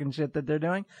fucking shit that they're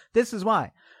doing. This is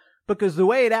why. Because the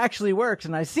way it actually works,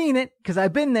 and I've seen it because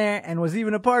I've been there and was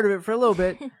even a part of it for a little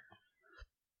bit,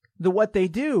 what they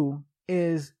do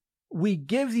is we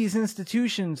give these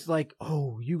institutions like,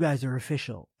 oh, you guys are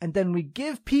official. And then we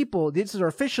give people, this is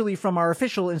officially from our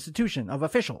official institution of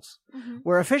officials.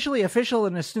 We're officially official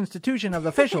in this institution of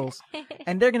officials.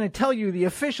 And they're going to tell you the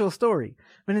official story.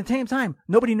 But at the same time,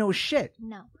 nobody knows shit.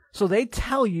 No. So they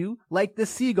tell you, like the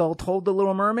seagull told the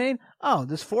Little Mermaid, oh,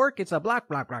 this fork, it's a block.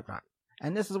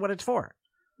 And this is what it's for.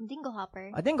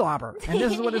 Dinglehopper. A dinglehopper. And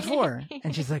this is what it's for.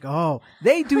 And she's like, oh,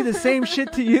 they do the same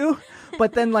shit to you,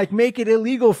 but then like make it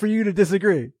illegal for you to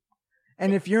disagree.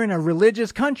 And if you're in a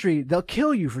religious country, they'll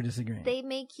kill you for disagreeing. They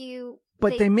make you...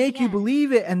 But they make you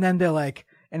believe it, and then they're like,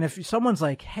 and if someone's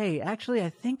like, hey, actually,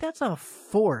 I think that's a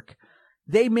fork,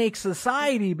 they make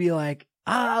society be like,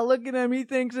 look at him, he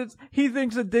thinks a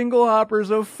dinglehopper's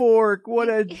a fork. What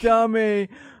a dummy.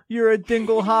 You're a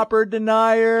dinglehopper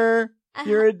denier.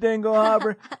 You're a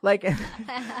dinglehopper. Like,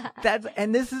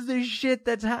 and this is the shit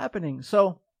that's happening.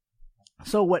 So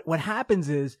what happens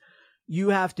is you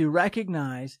have to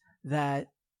recognize that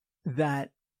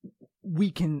we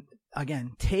can,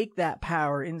 again, take that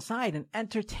power inside and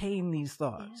entertain these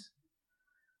thoughts.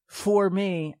 Yeah. For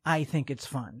me, I think it's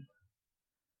fun.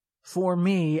 For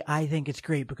me, I think it's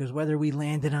great because whether we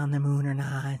landed on the moon or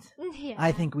not,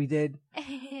 I think we did.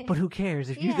 But who cares?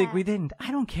 If you think we didn't,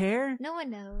 I don't care. No one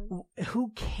knows.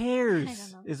 Who cares? I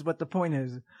don't know. Is what the point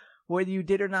is. Whether you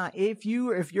did or not. If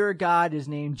your God is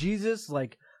named Jesus,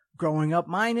 like growing up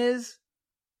mine is,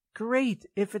 great.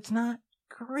 If it's not,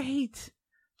 great.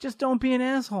 Just don't be an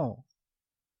asshole.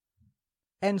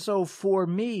 And so for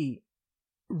me,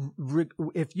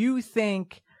 if you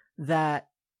think that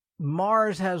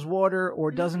Mars has water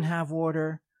or doesn't have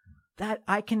water, that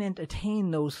I can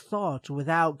entertain those thoughts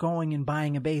without going and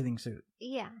buying a bathing suit.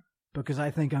 Yeah. Because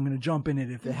I think I'm going to jump in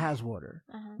it if it has water.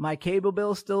 Uh-huh. My cable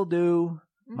bills still due.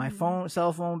 My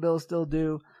cell phone bills still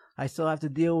due. I still have to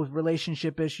deal with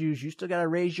relationship issues. You still got to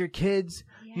raise your kids.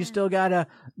 Yeah. You still got to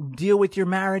deal with your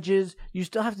marriages. You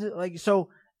still have to so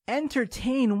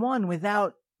entertain one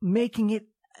without making it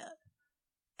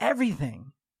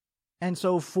everything. And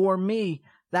so for me,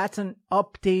 that's an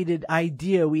updated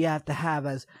idea we have to have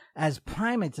as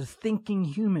primates, as thinking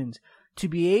humans, to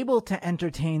be able to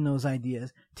entertain those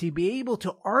ideas, to be able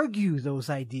to argue those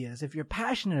ideas if you're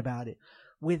passionate about it,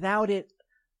 without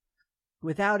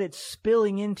it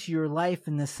spilling into your life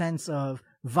in the sense of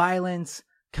violence,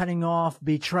 cutting off,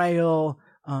 betrayal,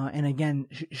 and again,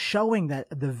 showing that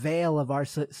the veil of our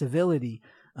civility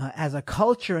as a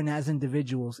culture and as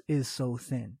individuals is so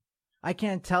thin. I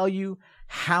can't tell you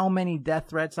how many death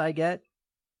threats I get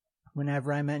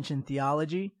whenever I mention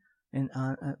theology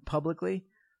publicly,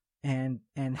 and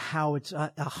how it's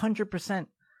 100%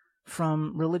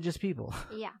 from religious people.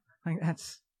 Yeah. Like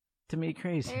that's, to me,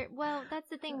 crazy. Well, that's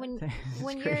the thing when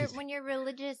you're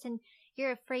religious and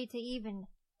you're afraid to even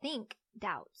think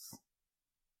doubts.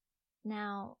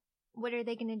 Now, what are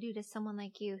they going to do to someone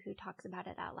like you who talks about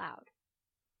it out loud?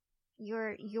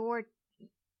 Your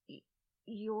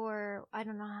I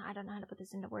don't know how to put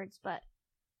this into words, but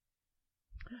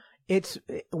it's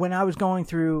when I was going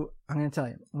through, I'm going to tell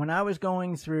you, when I was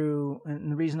going through,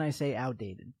 and the reason I say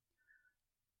outdated,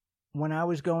 when I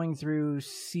was going through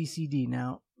CCD.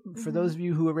 Now, for those of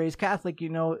you who were raised Catholic,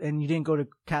 and you didn't go to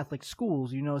Catholic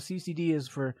schools, CCD is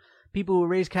for people who were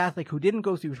raised Catholic who didn't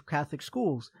go through Catholic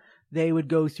schools. They would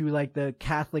go through like the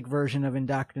Catholic version of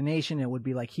indoctrination. It would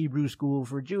be like Hebrew school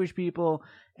for Jewish people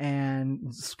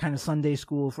and kind of Sunday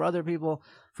school for other people.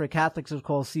 For Catholics, it was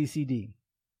called CCD.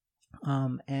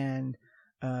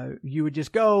 You would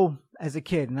just go as a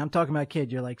kid, and I'm talking about a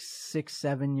kid. You're like 6,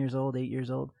 7 years old, 8 years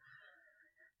old.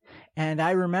 And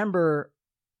I remember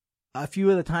a few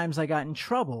of the times I got in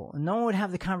trouble, and no one would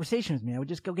have the conversation with me. I would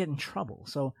just go get in trouble.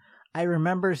 So I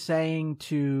remember saying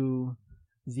to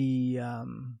the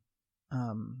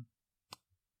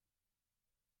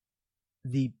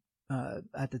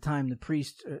at the time, the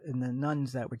priest and the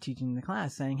nuns that were teaching the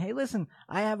class, saying, "Hey, listen,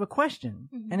 I have a question."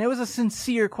 And it was a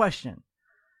sincere question.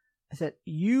 I said,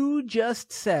 "You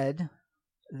just said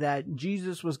that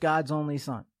Jesus was God's only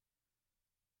son."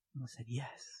 And I said,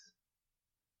 "Yes."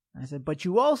 I said, "But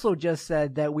you also just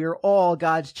said that we're all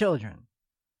God's children.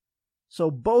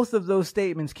 So both of those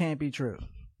statements can't be true."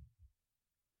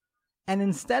 And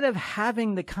instead of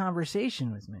having the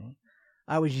conversation with me,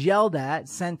 I was yelled at,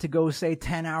 sent to go say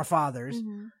 10 Our Fathers,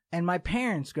 and my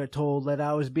parents got told that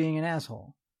I was being an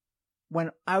asshole.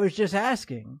 When I was just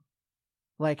asking,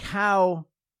 like, how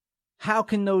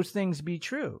can those things be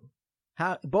true?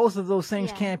 How both of those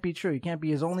things can't be true. You can't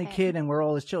be his only kid and we're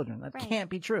all his children. That can't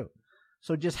be true.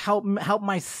 So just help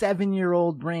my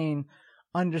 7-year-old brain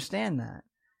understand that.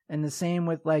 And the same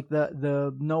with like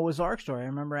the Noah's Ark story. I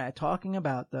remember talking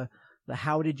about the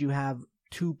how did you have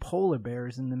 2 polar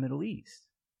bears in the Middle East?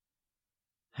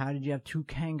 How did you have 2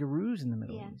 kangaroos in the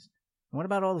Middle East? What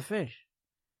about all the fish?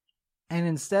 And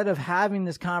instead of having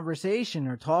this conversation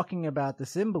or talking about the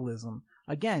symbolism,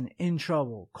 again, in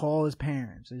trouble, call his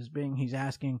parents. He's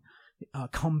asking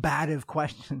combative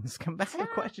questions.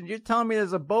 You're telling me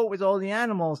there's a boat with all the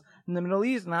animals in the Middle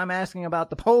East, and I'm asking about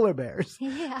the polar bears.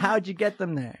 Yeah. How'd you get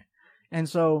them there? And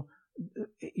so,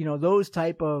 those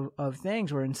type of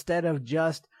things where instead of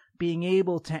just being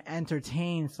able to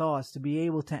entertain thoughts, to be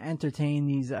able to entertain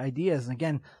these ideas. And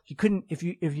again, if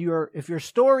your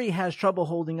story has trouble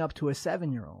holding up to a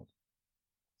 7-year-old,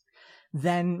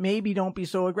 then maybe don't be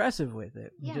so aggressive with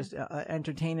it. Yeah. Just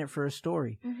entertain it for a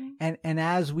story. And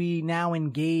as we now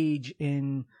engage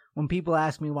in, when people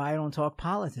ask me why I don't talk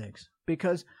politics,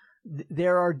 because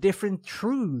there are different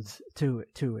truths to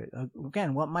it.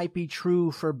 Again, what might be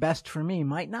true for best for me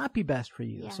might not be best for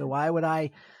you. Yeah. So why would I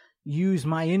use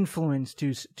my influence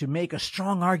to make a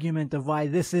strong argument of why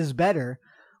this is better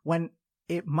when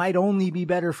it might only be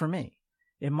better for me?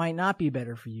 It might not be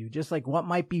better for you. Just like what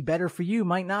might be better for you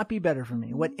might not be better for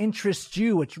me. What interests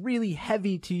you, what's really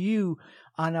heavy to you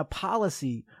on a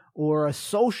policy or a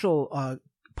social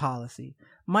policy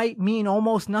might mean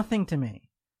almost nothing to me.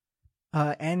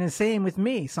 And the same with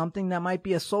me. Something that might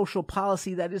be a social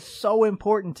policy that is so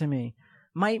important to me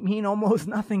might mean almost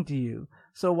nothing to you.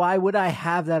 So why would I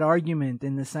have that argument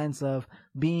in the sense of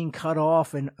being cut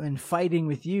off and fighting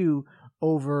with you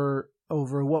over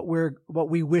over what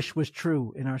we wish was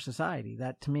true in our society.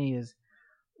 That to me is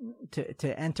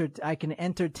I can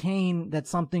entertain that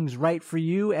something's right for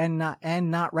you and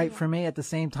not right for me at the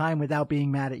same time without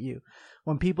being mad at you.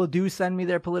 When people do send me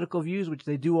their political views, which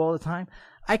they do all the time,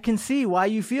 I can see why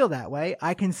you feel that way.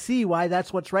 I can see why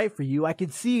that's what's right for you. I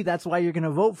can see that's why you're going to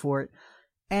vote for it.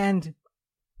 And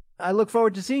I look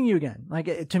forward to seeing you again.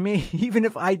 Like, to me, even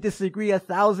if I disagree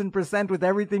 1,000% with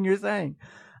everything you're saying,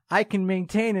 I can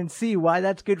maintain and see why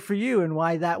that's good for you and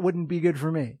why that wouldn't be good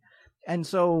for me. And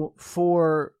so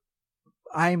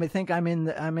I think I'm in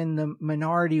the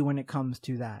minority when it comes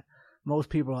to that. Most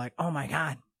people are like, oh my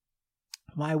God,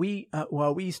 while we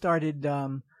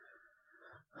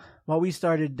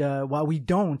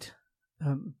don't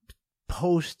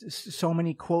post so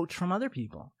many quotes from other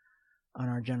people on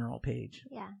our general page.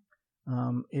 Yeah.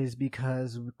 Is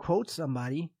because we quote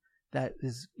somebody that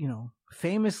is,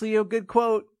 famously a good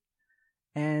quote,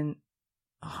 and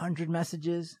 100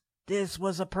 messages. This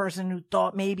was a person who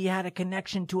thought maybe had a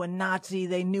connection to a Nazi.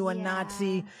 They knew a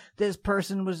Nazi. This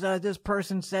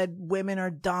person said women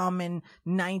are dumb in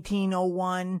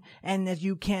 1901, and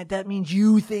that means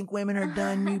you think women are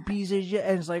dumb, you piece of shit.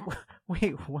 And it's like,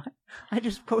 wait, what? I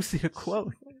just posted a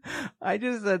quote. I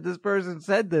just said this person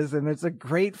said this, and it's a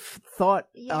great thought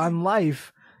on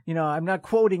life. I'm not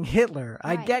quoting Hitler.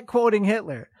 Right. I get quoting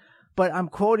Hitler, but I'm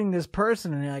quoting this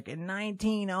person, and like, in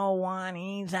 1901,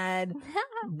 he said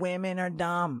women are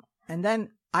dumb. And then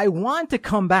I want to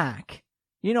come back.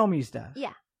 You know me, Steph.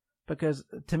 Yeah. Because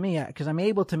to me, because I'm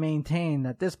able to maintain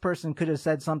that this person could have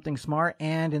said something smart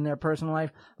and in their personal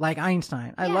life, like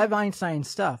Einstein. I love Einstein's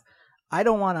stuff. I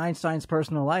don't want Einstein's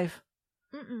personal life.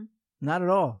 Mm-mm. Not at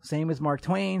all. Same with Mark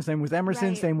Twain, same with Emerson,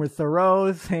 right. Same with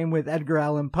Thoreau, same with Edgar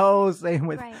Allan Poe, same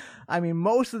with,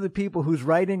 most of the people whose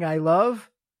writing I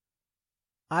love,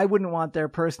 I wouldn't want their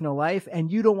personal life,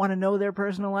 and you don't want to know their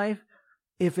personal life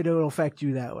if it'll affect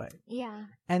you that way. Yeah.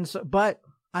 And so, but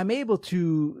I'm able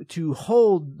to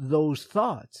hold those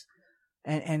thoughts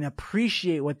and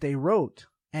appreciate what they wrote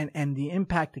and the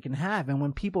impact it can have. And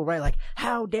when people write like,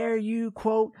 how dare you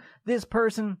quote this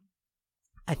person?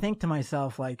 I think to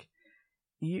myself, like,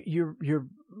 you're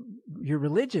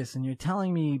religious and you're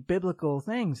telling me biblical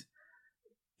things.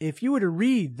 If you were to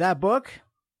read that book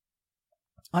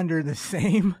under the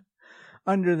same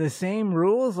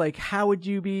rules, like, how would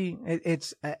you be?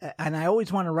 And I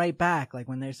always want to write back, like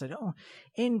when they said, oh,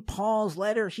 in Paul's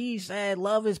letter, he said,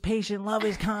 love is patient, love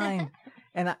is kind.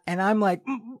 and I'm like,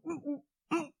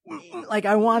 like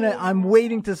I'm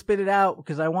waiting to spit it out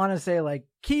because I want to say, like,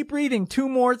 keep reading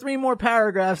 3 more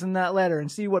paragraphs in that letter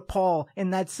and see what Paul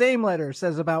in that same letter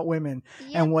says about women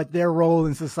and what their role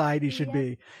in society should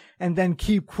be. And then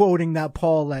keep quoting that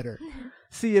Paul letter.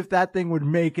 See if that thing would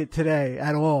make it today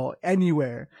at all,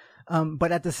 anywhere.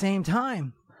 But at the same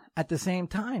time,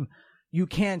 you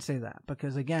can't say that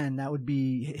because, again, that would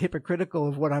be hypocritical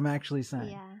of what I'm actually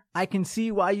saying. Yeah. I can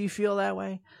see why you feel that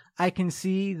way. I can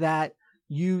see that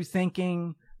you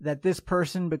thinking that this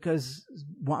person, because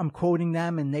I'm quoting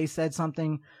them and they said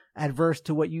something adverse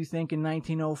to what you think in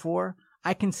 1904,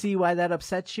 I can see why that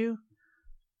upsets you.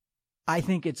 I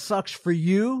think it sucks for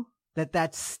you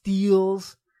that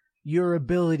steals your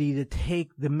ability to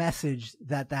take the message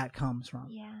that comes from.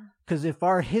 Yeah. Because if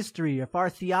our history, if our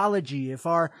theology, if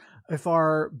our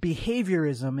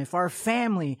behaviorism, if our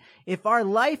family, if our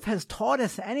life has taught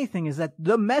us anything, is that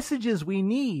the messages we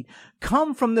need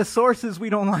come from the sources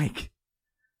we don't like.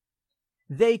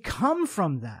 They come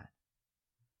from that.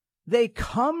 They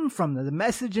come from the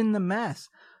message in the mess.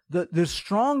 The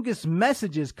strongest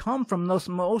messages come from those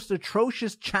most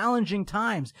atrocious, challenging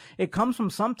times. It comes from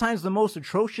sometimes the most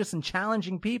atrocious and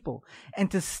challenging people. And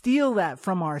to steal that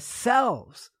from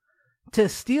ourselves,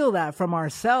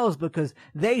 because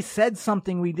they said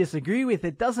something we disagree with,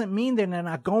 it doesn't mean that they're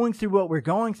not going through what we're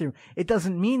going through. It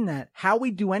doesn't mean that. How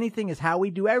we do anything is how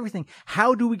we do everything.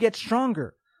 How do we get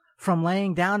stronger? From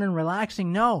laying down and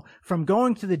relaxing? No. From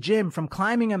going to the gym, from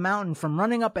climbing a mountain, from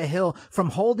running up a hill,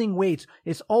 from holding weights.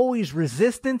 It's always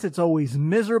resistance. It's always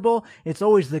miserable. It's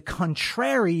always the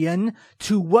contrarian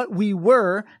to what we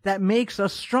were that makes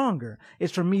us stronger.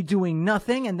 It's from me doing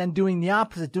nothing and then doing the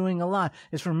opposite, doing a lot.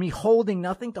 It's from me holding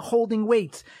nothing to holding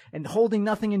weights, and holding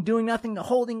nothing and doing nothing to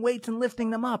holding weights and lifting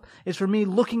them up. It's from me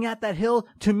looking at that hill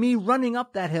to me running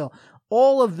up that hill.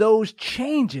 all of those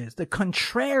changes, the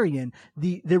contrarian,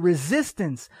 the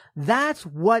resistance, that's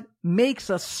what makes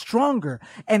us stronger.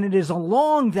 And it is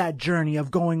along that journey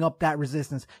of going up that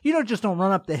resistance. You don't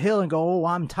run up the hill and go, oh,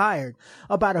 I'm tired.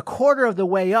 About a quarter of the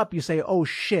way up, you say, oh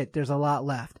shit, there's a lot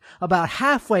left. About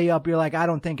halfway up, you're like, I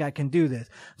don't think I can do this.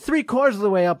 3/4 of the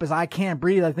way up is I can't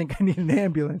breathe. I think I need an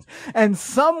ambulance. And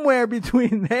somewhere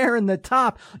between there and the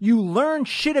top, you learn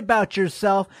shit about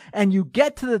yourself and you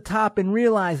get to the top and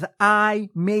realize I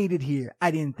made it here.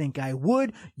 I didn't think I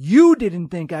would. You didn't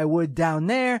think I would down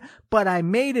there, but I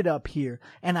made it up here.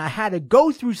 And I had to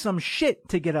go through some shit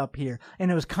to get up here.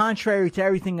 And it was contrary to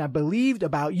everything I believed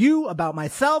about you, about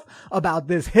myself, about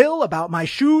this hill, about my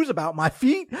shoes, about my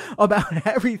feet, about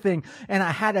everything. And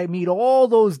I had to meet all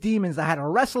those demons. I had to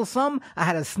wrestle some. I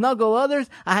had to snuggle others.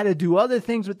 I had to do other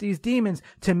things with these demons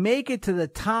to make it to the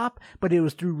top. But it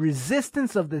was through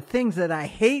resistance of the things that I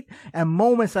hate and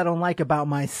moments I don't like about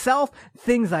myself,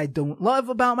 things I don't love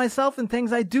about myself, and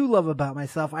things I do love about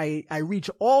myself. I reach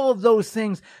all of those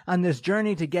things on this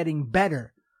journey to getting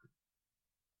better.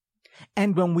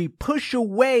 And when we push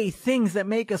away things that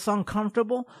make us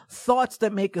uncomfortable, thoughts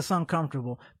that make us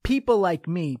uncomfortable, people like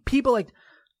me, people like,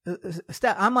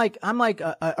 I'm like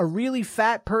a really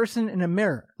fat person in a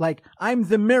mirror. Like I'm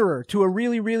the mirror to a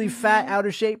really, really fat, out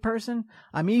of shape person.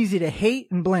 I'm easy to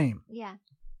hate and blame. Yeah.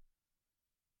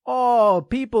 Oh,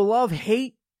 people love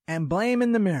hate and blame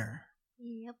in the mirror.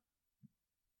 Yep.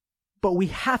 But we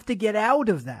have to get out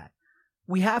of that.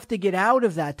 We have to get out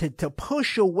of that to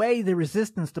push away the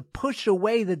resistance, to push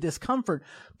away the discomfort,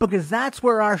 because that's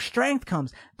where our strength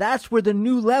comes. That's where the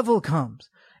new level comes.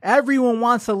 Everyone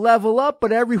wants to level up,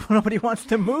 but nobody wants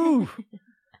to move.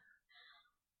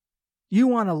 You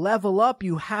want to level up,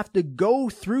 you have to go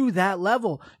through that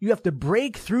level. You have to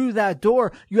break through that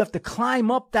door. You have to climb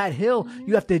up that hill.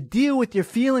 You have to deal with your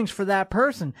feelings for that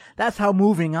person. That's how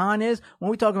moving on is.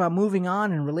 When we talk about moving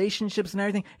on and relationships and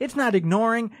everything, it's not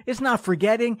ignoring, it's not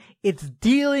forgetting, it's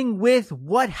dealing with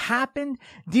what happened,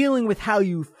 dealing with how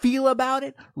you feel about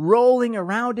it, rolling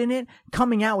around in it,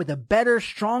 coming out with a better,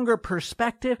 stronger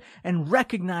perspective, and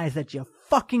recognize that you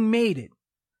fucking made it.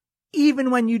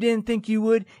 Even when you didn't think you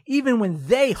would, even when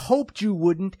they hoped you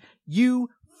wouldn't, you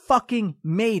fucking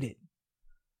made it.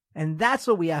 And that's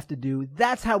what we have to do.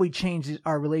 That's how we change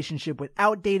our relationship with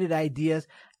outdated ideas,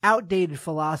 outdated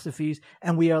philosophies,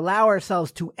 and we allow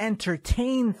ourselves to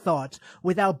entertain thoughts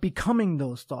without becoming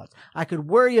those thoughts. I could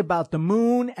worry about the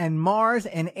moon and Mars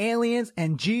and aliens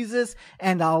and Jesus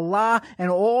and Allah and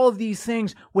all of these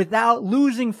things without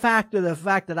losing the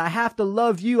fact that I have to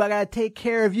love you. I gotta take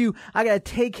care of you. I gotta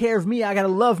take care of me. I gotta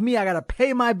love me. I gotta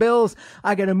pay my bills.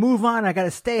 I gotta move on. I gotta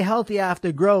stay healthy. I have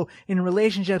to grow in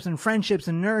relationships and friendships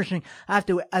and nourishing. I have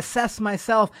to assess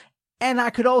myself. And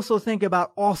I could also think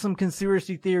about awesome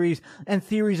conspiracy theories and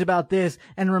theories about this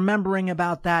and remembering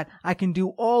about that. I can do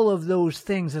all of those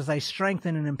things as I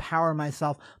strengthen and empower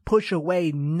myself, push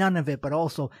away none of it, but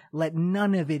also let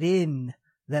none of it in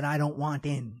that I don't want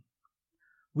in.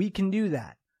 We can do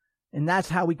that. And that's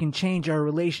how we can change our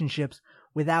relationships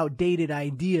with outdated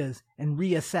ideas and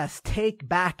reassess, take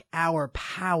back our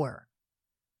power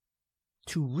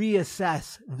to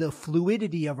reassess the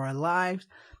fluidity of our lives,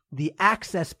 the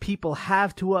access people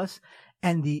have to us,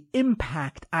 and the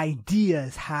impact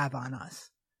ideas have on us.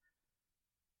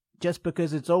 Just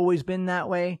because it's always been that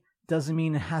way doesn't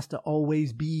mean it has to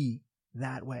always be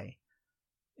that way.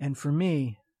 And for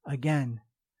me, again,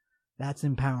 that's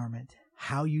empowerment.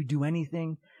 How you do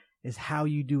anything is how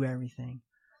you do everything.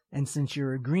 And since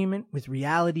your agreement with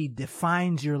reality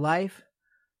defines your life,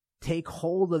 take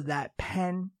hold of that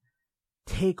pen,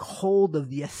 take hold of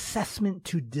the assessment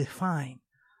to define.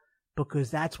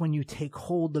 Because that's when you take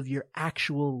hold of your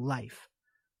actual life.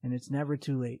 And it's never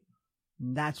too late.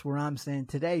 And that's where I'm saying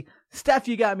today. Steph,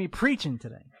 you got me preaching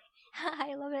today.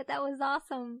 I love it. That was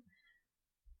awesome.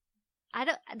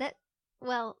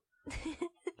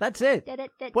 That's it.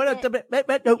 What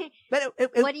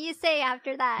do you say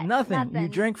after that? Nothing. You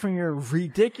drink from your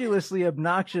ridiculously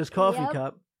obnoxious coffee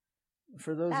cup.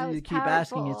 For those of you who keep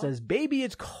asking, it says, "Baby,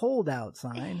 it's cold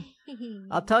outside."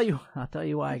 I'll tell you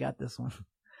why I got this one.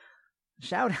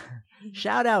 Shout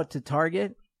out to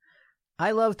Target.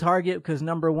 I love Target because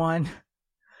number one,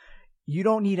 you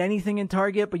don't need anything in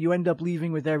Target, but you end up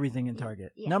leaving with everything in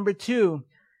Target. Yeah. Number two,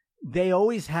 they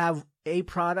always have a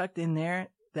product in there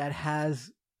that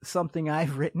has something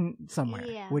I've written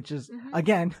somewhere, which is,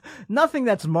 again, nothing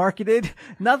that's marketed,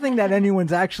 nothing that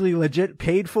anyone's actually legit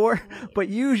paid for, but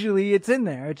usually it's in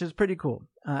there, which is pretty cool.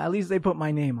 At least they put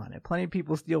my name on it. Plenty of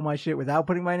people steal my shit without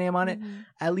putting my name on it.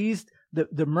 At least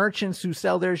the merchants who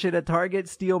sell their shit at Target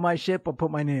steal my shit but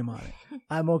put my name on it.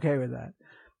 I'm okay with that.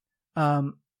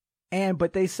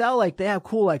 But they sell they have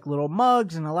cool little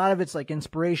mugs, and a lot of it's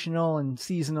inspirational and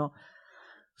seasonal.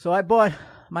 So I bought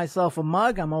myself a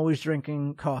mug. I'm always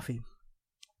drinking coffee.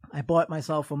 I bought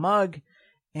myself a mug,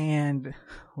 and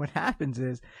what happens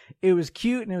is it was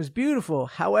cute and it was beautiful.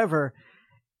 However,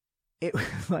 it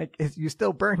was you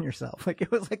still burn yourself.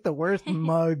 It was the worst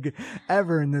mug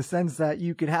ever, in the sense that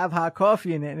you could have hot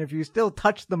coffee in it, and if you still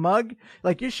touch the mug,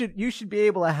 you should be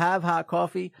able to have hot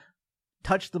coffee,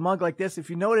 touch the mug like this. If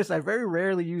you notice, I very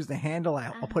rarely use the handle.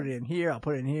 I'll put it in here. I'll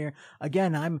put it in here.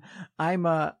 Again,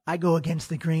 I go against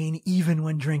the grain even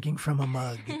when drinking from a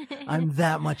mug. I'm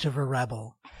that much of a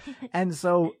rebel. And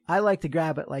so I like to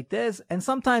grab it like this, and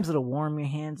sometimes it'll warm your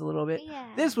hands a little bit. Yeah.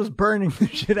 This was burning the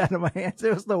shit out of my hands.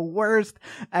 It was the worst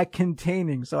at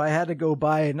containing. So I had to go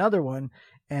buy another one,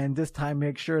 and this time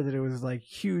make sure that it was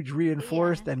huge,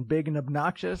 reinforced, and big and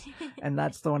obnoxious. And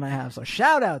that's the one I have. So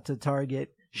shout out to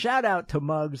Target. Shout out to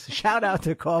mugs, shout out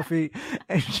to coffee,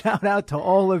 and shout out to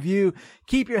all of you.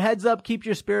 Keep your heads up, keep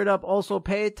your spirit up. Also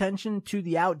pay attention to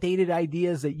the outdated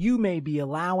ideas that you may be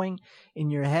allowing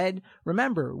in your head.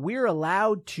 Remember, we're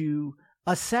allowed to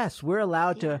assess. We're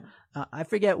allowed to, I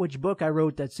forget which book I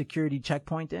wrote that security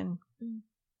checkpoint in.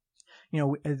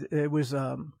 It was,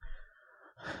 I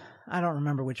don't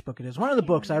remember which book it is. One of the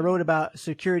books I wrote about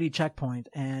security checkpoint.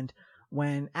 And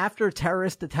after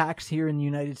terrorist attacks here in the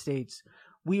United States,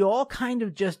 we all kind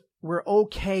of just were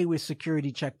okay with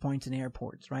security checkpoints in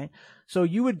airports, right? So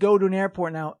you would go to an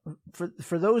airport. Now,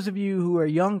 for those of you who are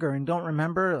younger and don't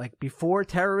remember, before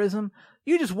terrorism,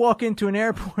 you just walk into an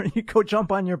airport and you go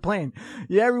jump on your plane.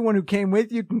 Everyone who came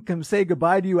with you can come say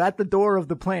goodbye to you at the door of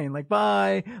the plane.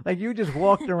 Bye. You just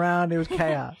walked around. It was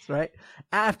chaos, right?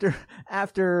 After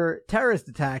terrorist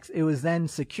attacks, it was then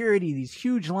security, these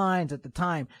huge lines at the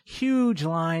time, huge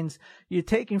lines. You're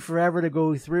taking forever to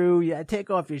go through. You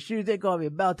take off your shoes, take off your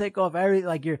belt, take off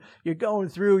everything. You're going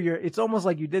through. It's almost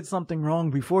like you did something wrong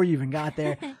before you even got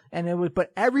there.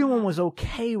 But everyone was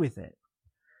okay with it.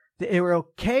 They were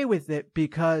okay with it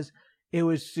because it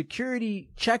was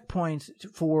security checkpoints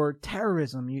for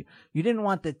terrorism. You didn't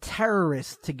want the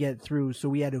terrorists to get through, so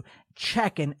we had to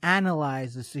check and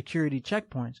analyze the security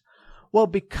checkpoints. Well,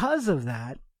 because of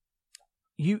that,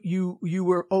 you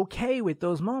were okay with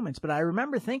those moments. But I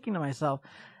remember thinking to myself,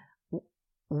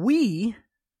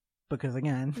 because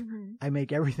again, I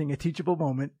make everything a teachable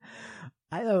moment.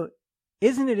 I thought,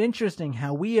 isn't it interesting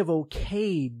how we have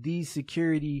okayed these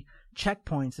security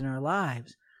checkpoints in our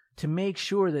lives to make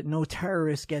sure that no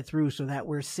terrorists get through, so that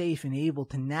we're safe and able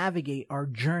to navigate our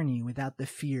journey without the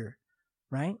fear,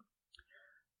 right?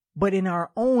 But in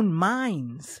our own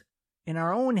minds, in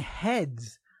our own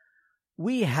heads,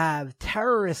 we have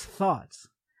terrorist thoughts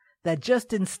that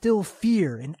just instill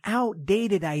fear and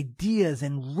outdated ideas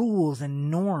and rules and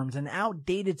norms and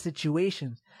outdated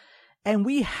situations. And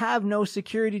we have no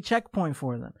security checkpoint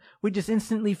for them. We just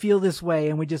instantly feel this way,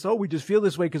 and we just feel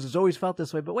this way because it's always felt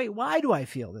this way. But wait, why do I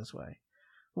feel this way?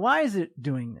 Why is it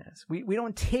doing this? We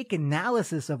don't take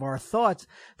analysis of our thoughts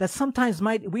that sometimes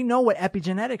we know what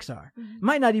epigenetics are. It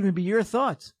might not even be your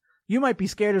thoughts. You might be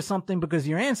scared of something because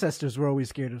your ancestors were always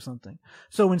scared of something.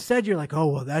 So instead you're like, oh,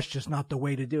 well, that's just not the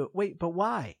way to do it. Wait, but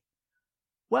why?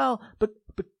 Well, but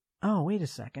oh, wait a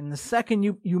second. The second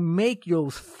you make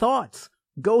those thoughts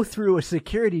go through a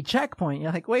security checkpoint,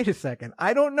 you're like, wait a second,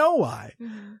 I don't know why.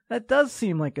 That does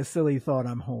seem like a silly thought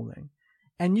I'm holding.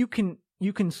 And you can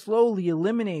slowly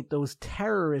eliminate those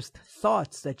terrorist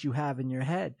thoughts that you have in your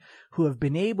head, who have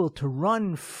been able to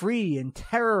run free and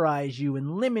terrorize you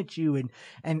and limit you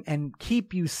and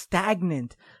keep you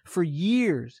stagnant for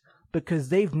years because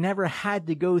they've never had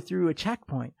to go through a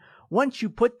checkpoint. Once you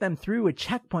put them through a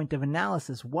checkpoint of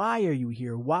analysis, why are you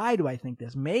here? Why do I think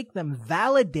this? Make them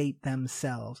validate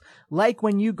themselves. Like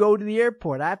when you go to the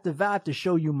airport, I have to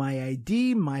show you my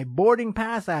ID, my boarding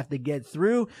pass. I have to get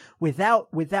through without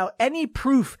any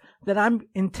proof that I'm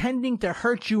intending to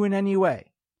hurt you in any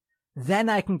way. Then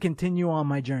I can continue on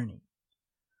my journey.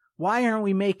 Why aren't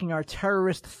we making our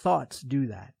terrorist thoughts do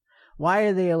that? Why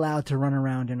are they allowed to run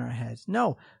around in our heads?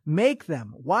 No, make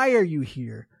them. Why are you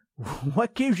here?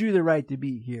 What gives you the right to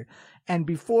be here? And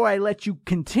before I let you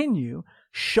continue,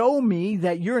 show me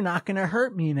that you're not going to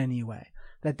hurt me in any way,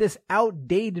 that this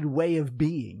outdated way of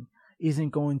being isn't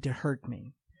going to hurt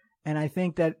me. And I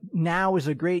think that now is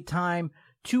a great time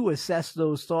to assess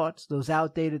those thoughts, those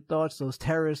outdated thoughts, those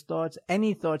terrorist thoughts,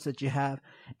 any thoughts that you have,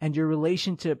 and your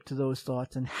relationship to those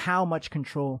thoughts and how much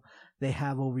control they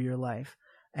have over your life.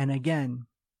 And again,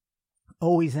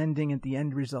 always ending at the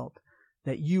end result,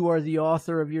 that you are the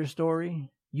author of your story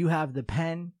You have the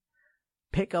pen.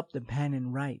 Pick up the pen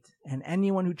and write. And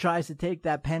anyone who tries to take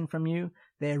that pen from you,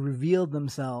 they have revealed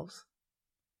themselves.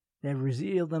 They have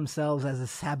revealed themselves as a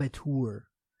saboteur.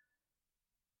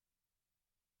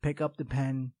 Pick up the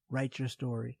pen, write your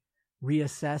story.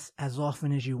 Reassess as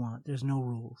often as you want. There's no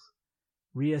rules.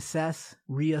 Reassess,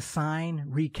 reassign,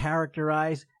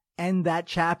 recharacterize, end that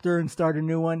chapter and start a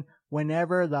new one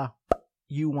whenever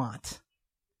you want.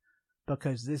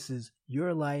 Because this is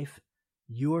your life,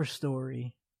 your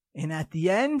story. And at the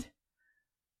end,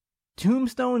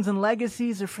 tombstones and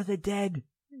legacies are for the dead.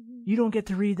 Mm-hmm. You don't get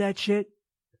to read that shit.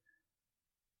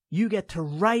 You get to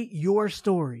write your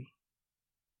story.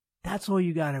 That's all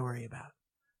you got to worry about.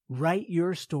 Write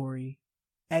your story,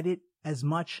 edit as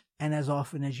much and as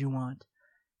often as you want,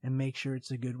 and make sure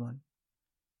it's a good one.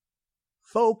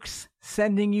 Folks,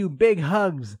 sending you big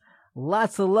hugs,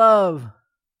 lots of love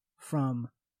from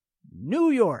New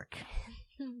York.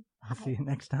 I'll see you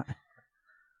next time.